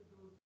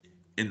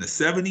in the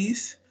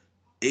 70s,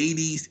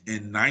 80s,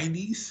 and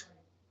 90s,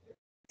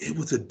 it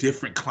was a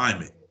different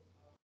climate.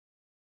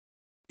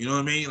 You know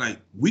what I mean? Like,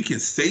 we can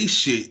say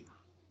shit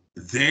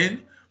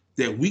then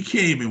that we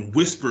can't even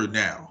whisper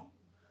now.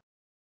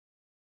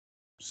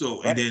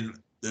 So, and then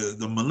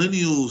the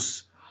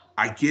millennials,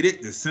 I get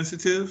it, they're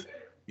sensitive.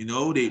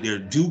 They're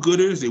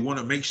do-gooders. They want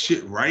to make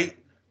shit right.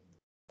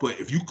 But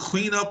if you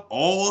clean up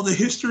all the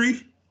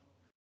history,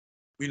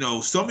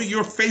 some of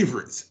your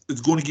favorites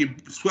is going to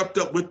get swept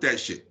up with that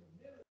shit.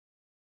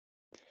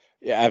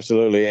 Yeah,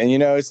 absolutely. And,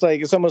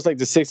 it's almost like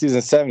the 60s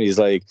and 70s,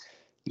 like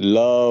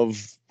love,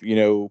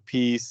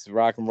 peace,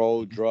 rock and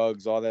roll,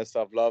 drugs, all that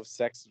stuff, love,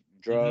 sex,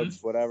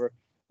 drugs, whatever.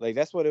 Like,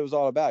 that's what it was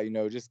all about,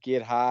 just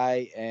get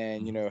high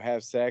and,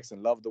 have sex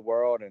and love the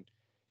world. And,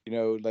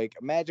 like,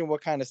 imagine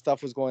what kind of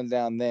stuff was going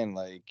down then,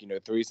 like,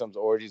 threesomes,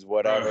 orgies,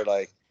 whatever.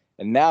 Like,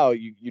 and now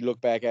you look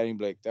back at it and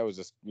be like, that was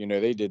just,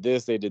 they did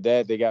this, they did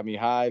that, they got me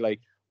high. Like,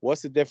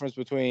 what's the difference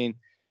between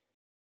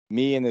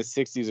me in the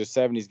 60s or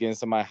 70s getting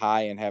somebody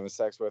high and having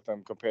sex with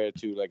them compared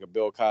to like a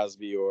Bill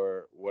Cosby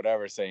or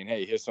whatever saying,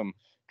 hey, here's some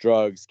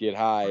drugs, get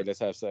high, let's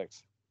have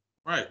sex.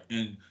 Right.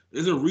 And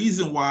there's a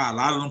reason why a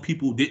lot of them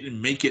people didn't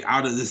make it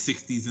out of the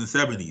 60s and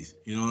 70s.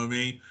 You know what I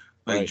mean?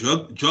 Like,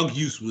 drug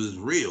use was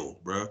real,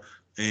 bro.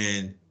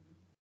 And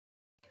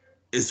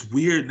it's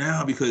weird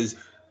now because,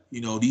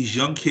 these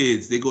young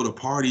kids, they go to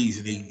parties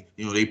and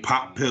they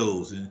pop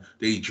pills and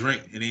they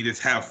drink and they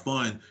just have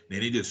fun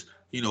and they just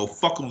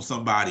fuck on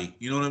somebody.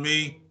 You know what I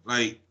mean?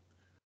 Like,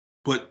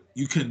 but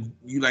you're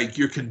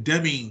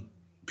condemning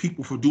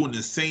people for doing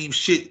the same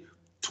shit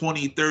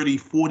 20, 30,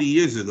 40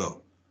 years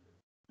ago.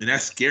 And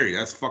that's scary.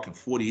 That's fucking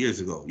 40 years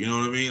ago. You know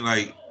what I mean?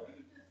 Like,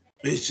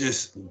 it's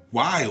just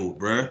wild,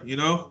 bruh. You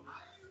know?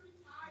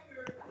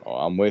 Oh,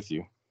 I'm with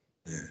you.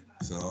 Yeah.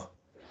 So,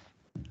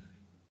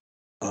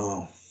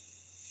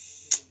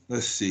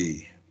 let's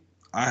see.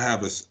 I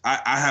have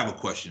a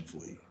question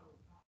for you.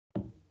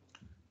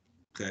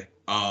 Okay.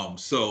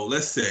 So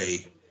let's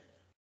say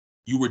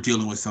you were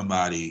dealing with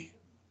somebody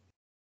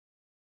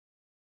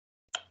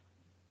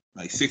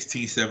like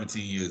 16,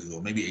 17 years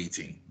ago, maybe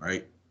 18,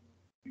 right?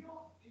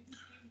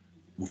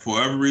 Well, for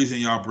whatever reason,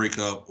 y'all break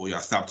up or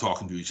y'all stop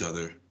talking to each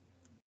other.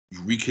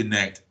 You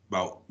reconnect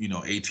about,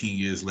 18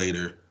 years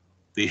later.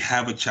 They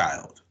have a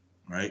child,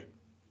 right?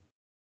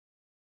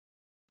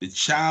 The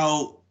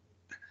child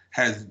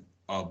has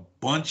a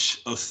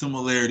bunch of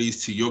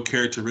similarities to your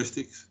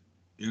characteristics.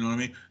 You know what I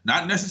mean?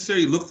 Not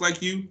necessarily looks like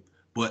you,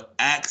 but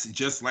acts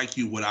just like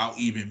you without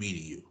even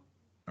meeting you,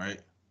 right?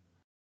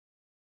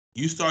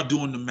 You start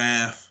doing the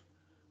math,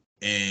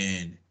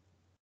 and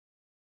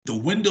the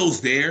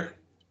window's there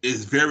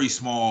is very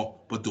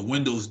small, but the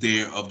window's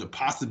there of the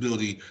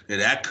possibility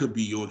that could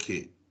be your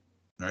kid,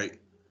 right?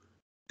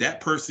 That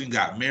person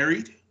got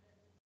married,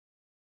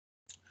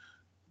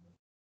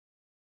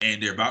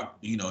 and they're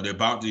about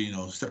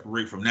to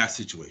separate from that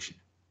situation.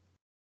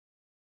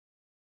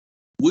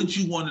 Would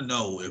you want to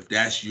know if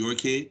that's your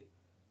kid,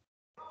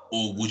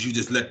 or would you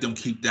just let them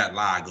keep that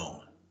lie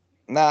going?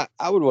 Nah,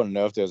 I would want to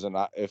know if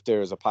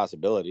there's a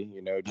possibility,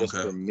 just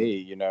Okay. for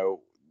me,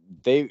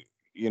 they,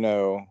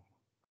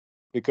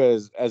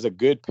 because as a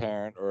good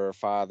parent or a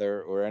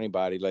father or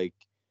anybody, like,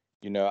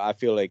 I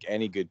feel like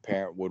any good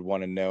parent would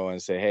want to know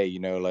and say, hey,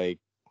 like,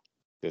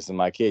 this is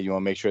my kid. You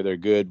want to make sure they're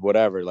good,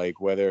 whatever. Like,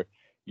 whether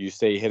you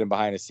stay hidden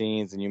behind the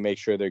scenes and you make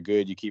sure they're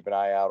good, you keep an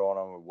eye out on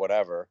them or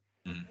whatever.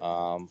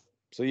 Mm-hmm.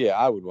 So yeah,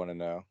 I would want to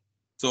know.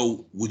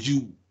 So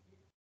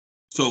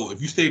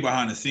if you stay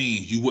behind the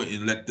scenes, you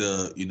wouldn't let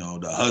the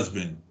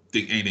husband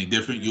think anything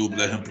different. You would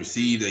let him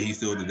perceive that he's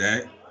still the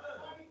dad.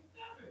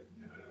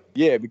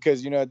 Yeah,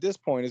 because at this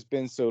point it's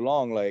been so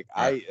long. Like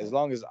Right. as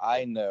long as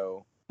I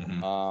know,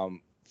 Mm-hmm.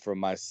 for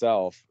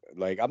myself,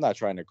 like I'm not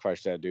trying to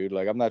crush that dude.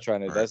 Like I'm not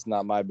trying to. Right. That's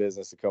not my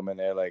business to come in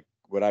there. Like,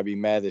 would I be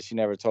mad that she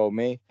never told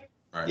me?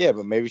 Right. Yeah,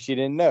 but maybe she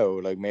didn't know.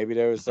 Like maybe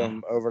there was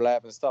some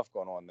overlapping stuff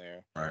going on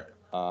there. Right.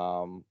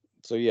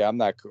 So yeah, I'm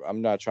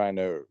not trying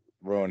to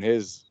ruin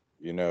his,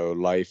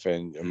 life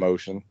and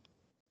emotion.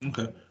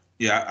 Okay.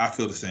 Yeah, I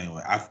feel the same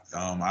way.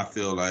 I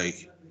feel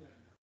like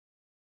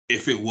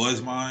if it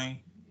was mine,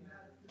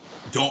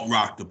 don't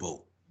rock the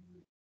boat.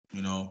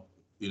 You know,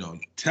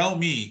 tell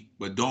me,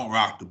 but don't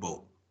rock the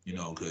boat.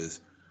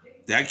 Because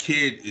that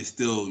kid is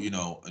still,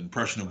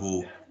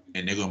 impressionable,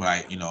 and they're gonna be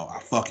like, I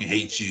fucking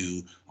hate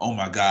you. Oh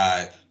my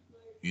god.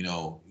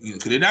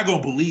 Because they're not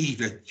gonna believe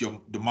that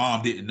the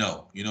mom didn't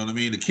know. You know what I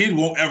mean? The kid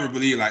won't ever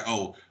believe like,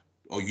 oh,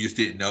 you just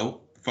didn't know.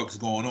 What the fuck's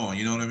going on?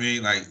 You know what I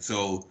mean? Like,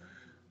 so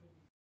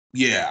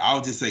yeah,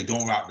 I'll just say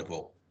don't rock the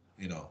boat.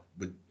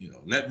 But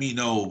let me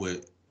know,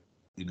 but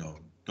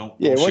don't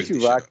Once shake you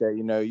the shit rock up. that,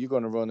 you're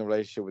going to ruin the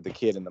relationship with the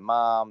kid and the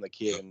mom, the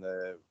kid and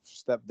the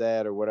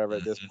stepdad or whatever.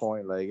 At this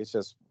point, like it's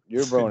just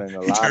you're ruining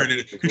a lot of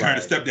people's You turn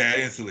lives. to stepdad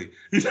instantly.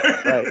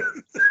 Right.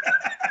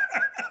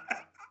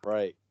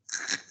 Right.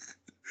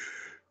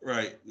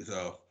 Right.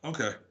 So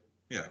okay,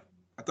 yeah,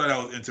 I thought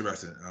that was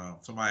interesting.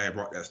 Somebody had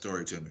brought that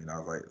story to me, and I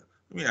was like,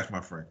 let me ask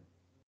my friend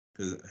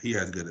because he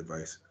has good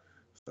advice.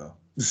 So,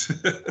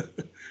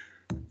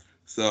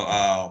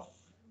 so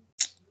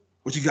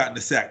what you got in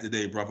the sack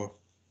today, brother?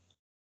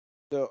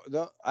 So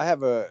I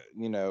have a,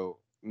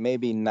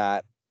 maybe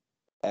not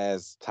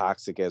as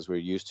toxic as we're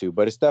used to,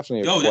 but it's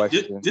definitely a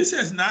question. This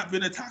has not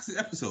been a toxic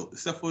episode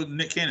except for the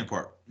Nick Cannon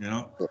part.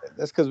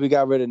 That's because we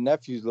got rid of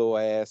nephew's little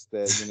ass.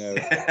 That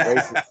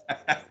racist,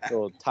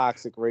 little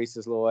toxic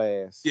racist little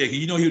ass. Yeah,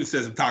 he would have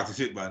said some toxic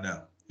shit by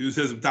now. He would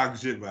have said some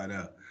toxic shit by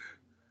now.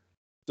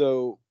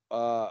 So,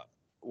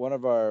 one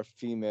of our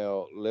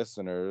female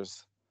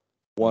listeners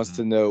wants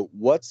to know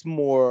what's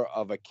more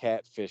of a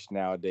catfish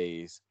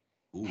nowadays,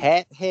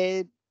 hat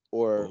head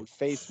or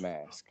face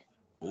mask?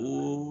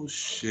 Oh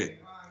shit!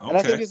 Okay. And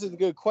I think this is a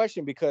good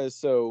question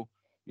because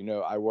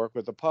I work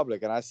with the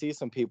public and I see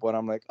some people and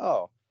I'm like,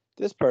 oh,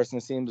 this person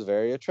seems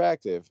very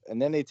attractive,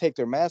 and then they take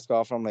their mask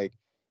off and I'm like,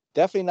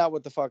 definitely not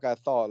what the fuck I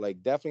thought.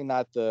 Like definitely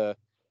not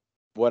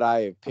what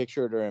I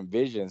pictured or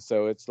envisioned.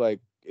 So it's like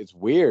it's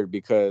weird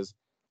because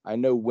I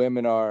know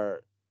women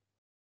are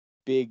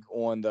big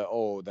on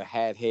the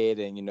hat head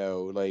and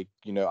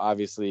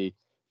obviously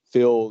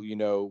Phil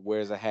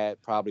wears a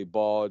hat, probably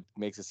bald,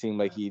 makes it seem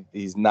like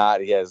he's not,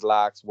 he has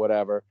locks,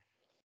 whatever.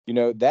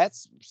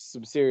 That's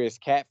some serious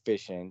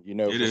catfishing,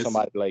 for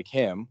somebody like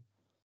him.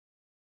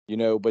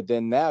 But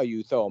then now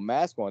you throw a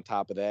mask on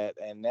top of that,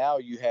 and now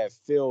you have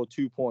Phil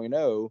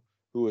 2.0,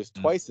 who is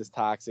twice as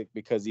toxic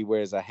because he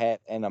wears a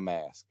hat and a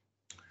mask.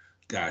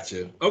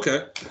 Gotcha.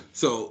 Okay.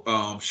 So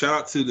shout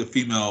out to the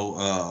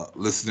female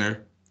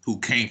listener. who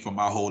came from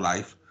my whole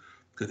life,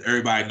 because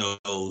everybody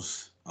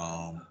knows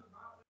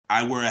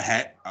I wear a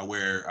hat, I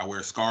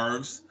wear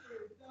scarves,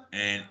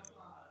 and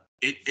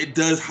it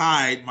does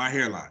hide my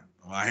hairline.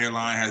 My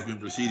hairline has been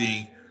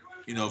receding,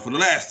 for the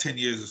last 10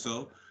 years or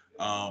so.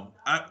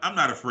 I'm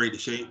not afraid to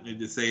shave and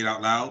just say it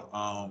out loud.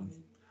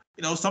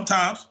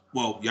 Sometimes,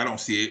 well, y'all don't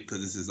see it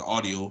because this is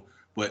audio,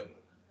 but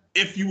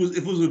if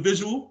it was a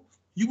visual,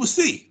 you would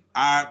see.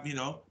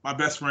 My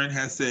best friend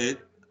has said,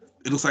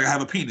 it looks like I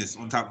have a penis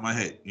on top of my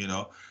head,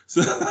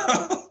 So,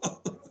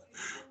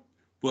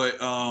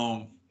 but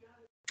I'm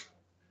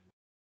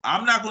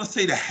not gonna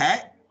say the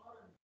hat,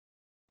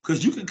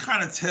 because you can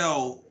kind of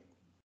tell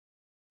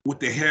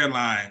with the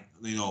hairline,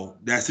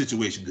 that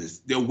situation, because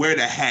they'll wear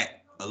the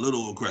hat a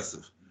little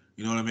aggressive.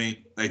 You know what I mean?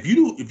 Like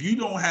if you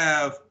don't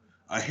have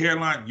a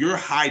hairline, you're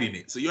hiding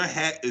it. So your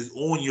hat is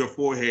on your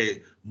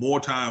forehead more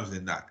times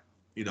than not.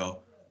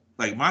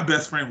 Like my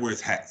best friend wears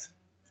hats,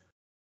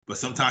 but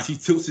sometimes he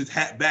tilts his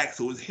hat back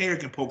so his hair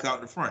can poke out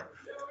in the front.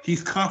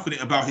 He's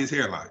confident about his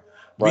hairline.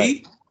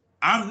 Right. Me,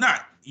 I'm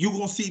not. You're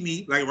gonna see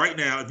me like right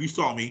now. If you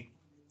saw me,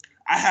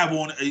 I have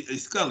on a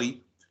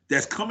Scully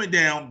that's coming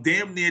down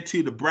damn near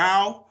to the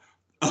brow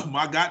of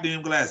my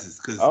goddamn glasses.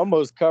 Cause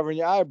almost covering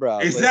your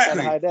eyebrows. Exactly.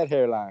 Like, hide that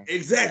hairline.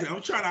 Exactly.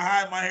 I'm trying to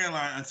hide my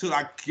hairline until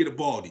I get a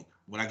baldy.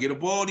 When I get a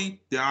baldy,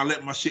 then I'll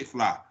let my shit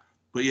fly.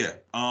 But yeah,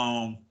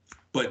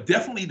 but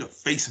definitely the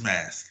face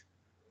mask,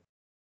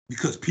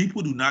 because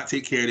people do not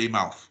take care of their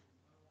mouth.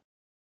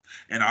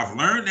 And I've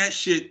learned that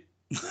shit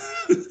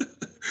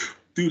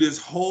through this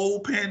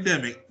whole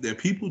pandemic, that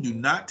people do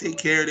not take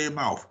care of their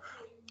mouth.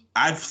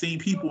 I've seen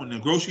people in the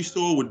grocery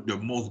store with the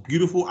most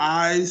beautiful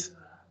eyes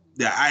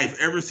that I've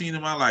ever seen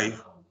in my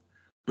life,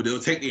 but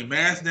they'll take their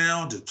mask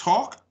down to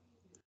talk.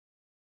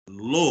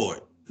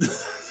 Lord.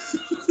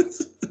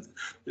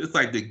 It's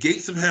like the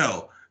gates of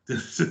hell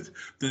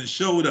then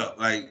showed up.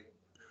 Like,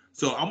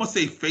 so I'm gonna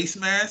say face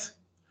mask,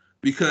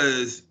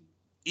 because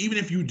even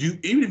if you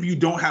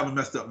don't have a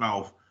messed up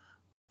mouth,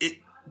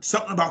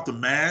 something about the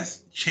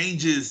mask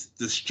changes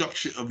the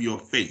structure of your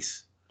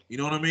face. You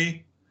know what I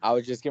mean? I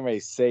was just getting ready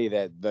to say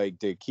that, like,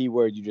 the key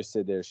word you just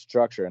said there,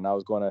 structure, and I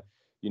was gonna,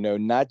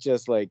 not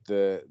just like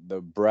the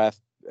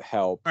breath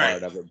help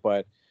part of it,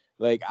 but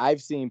like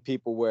I've seen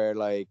people where,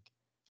 like,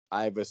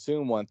 I've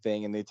assumed one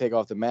thing and they take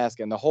off the mask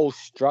and the whole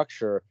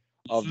structure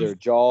of their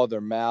jaw, their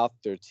mouth,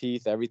 their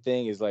teeth,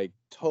 everything is like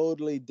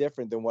totally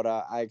different than what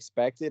I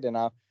expected. And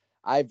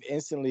I've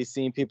instantly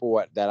seen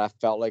people that I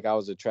felt like I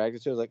was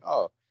attracted to. I was like,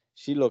 oh,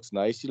 she looks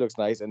nice. She looks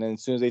nice. And then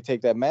as soon as they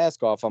take that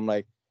mask off, I'm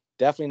like,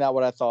 definitely not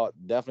what I thought.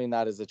 Definitely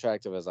not as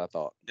attractive as I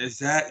thought.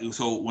 Exactly.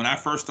 So when I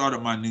first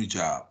started my new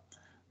job,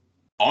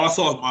 all I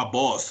saw of my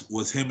boss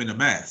was him in the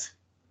mask,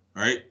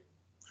 right?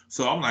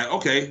 So I'm like,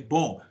 okay,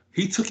 boom.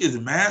 He took his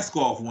mask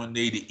off one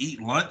day to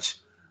eat lunch.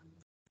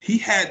 He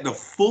had the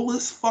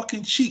fullest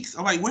fucking cheeks.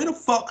 I'm like, where the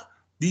fuck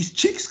these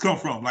cheeks come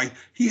from? Like,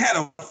 he had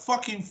a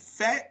fucking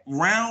fat,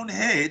 round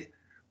head,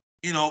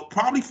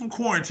 probably from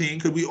quarantine,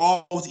 because we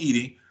all was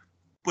eating.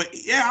 But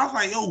yeah, I was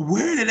like, yo,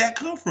 where did that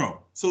come from?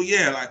 So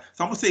yeah,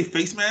 so I'm gonna say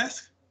face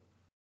mask.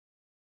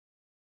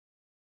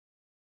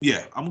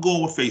 Yeah, I'm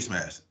going with face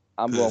mask.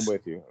 I'm going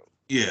with you.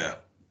 Yeah,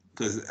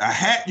 because a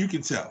hat you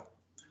can tell.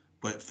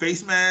 But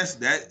face mask,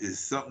 that is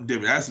something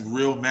different. That's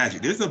real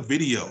magic. There's a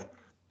video.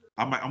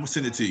 I'm gonna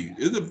send it to you.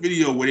 There's a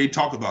video where they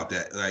talk about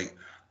that. Like,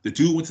 the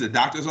dude went to the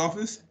doctor's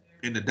office,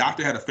 and the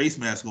doctor had a face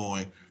mask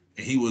on,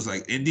 and he was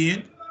like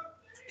Indian.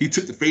 He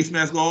took the face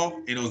mask off,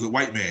 and it was a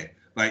white man.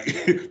 Like,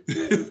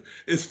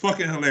 it's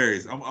fucking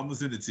hilarious. I'm gonna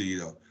send it to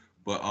you though.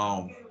 But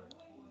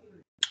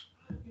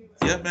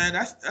yeah, man,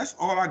 that's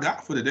all I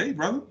got for today,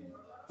 brother.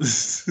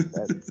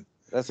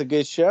 That's a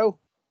good show.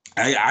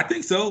 I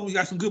think so. We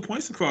got some good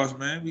points across,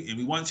 man.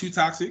 We weren't too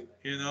toxic,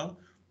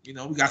 we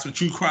got some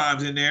true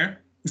crimes in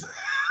there.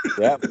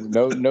 Yeah,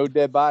 no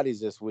dead bodies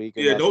this week.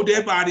 Yeah, no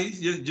dead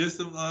bodies. Just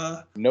some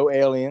no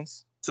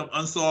aliens. Some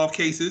unsolved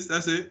cases.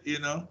 That's it.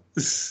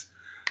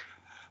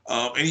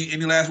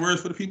 Any last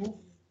words for the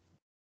people?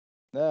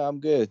 No, I'm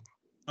good.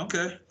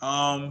 Okay.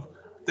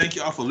 Thank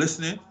y'all for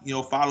listening.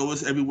 Follow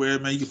us everywhere,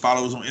 man. You can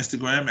follow us on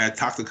Instagram at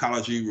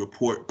Toxicology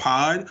Report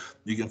Pod.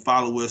 You can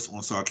follow us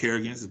on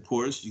Sarcarigans, of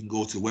course. You can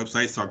go to the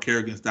website,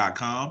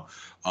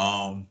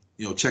 sarcarigans.com.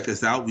 Check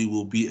us out. We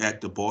will be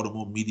at the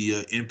Baltimore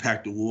Media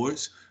Impact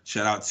Awards.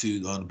 Shout out to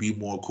the Be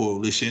More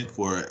Coalition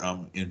for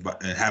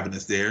having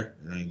us there.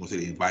 I ain't gonna say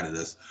they invited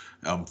us,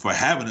 for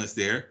having us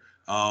there.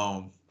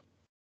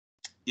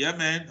 Yeah,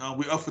 man,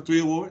 we're up for 3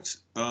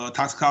 awards,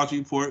 Toxicology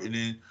Report, and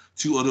then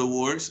 2 other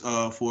awards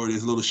for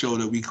this little show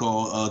that we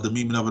call The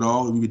Meaning of It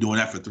All. We've been doing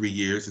that for 3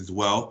 years as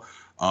well.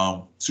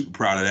 Super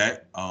proud of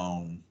that.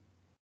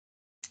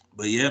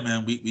 But yeah,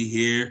 man, we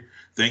here.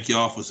 Thank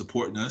y'all for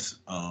supporting us.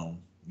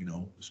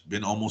 It's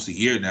been almost a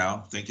year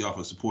now. Thank y'all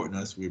for supporting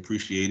us. We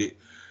appreciate it.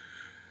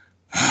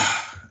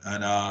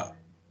 And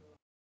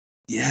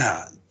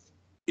yeah,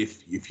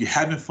 if you're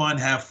having fun,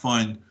 have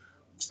fun.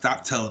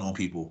 Stop telling on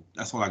people.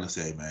 That's all I can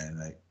say, man.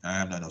 Like, I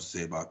have nothing else to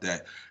say about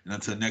that. And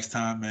until next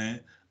time, man,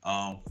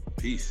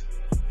 peace.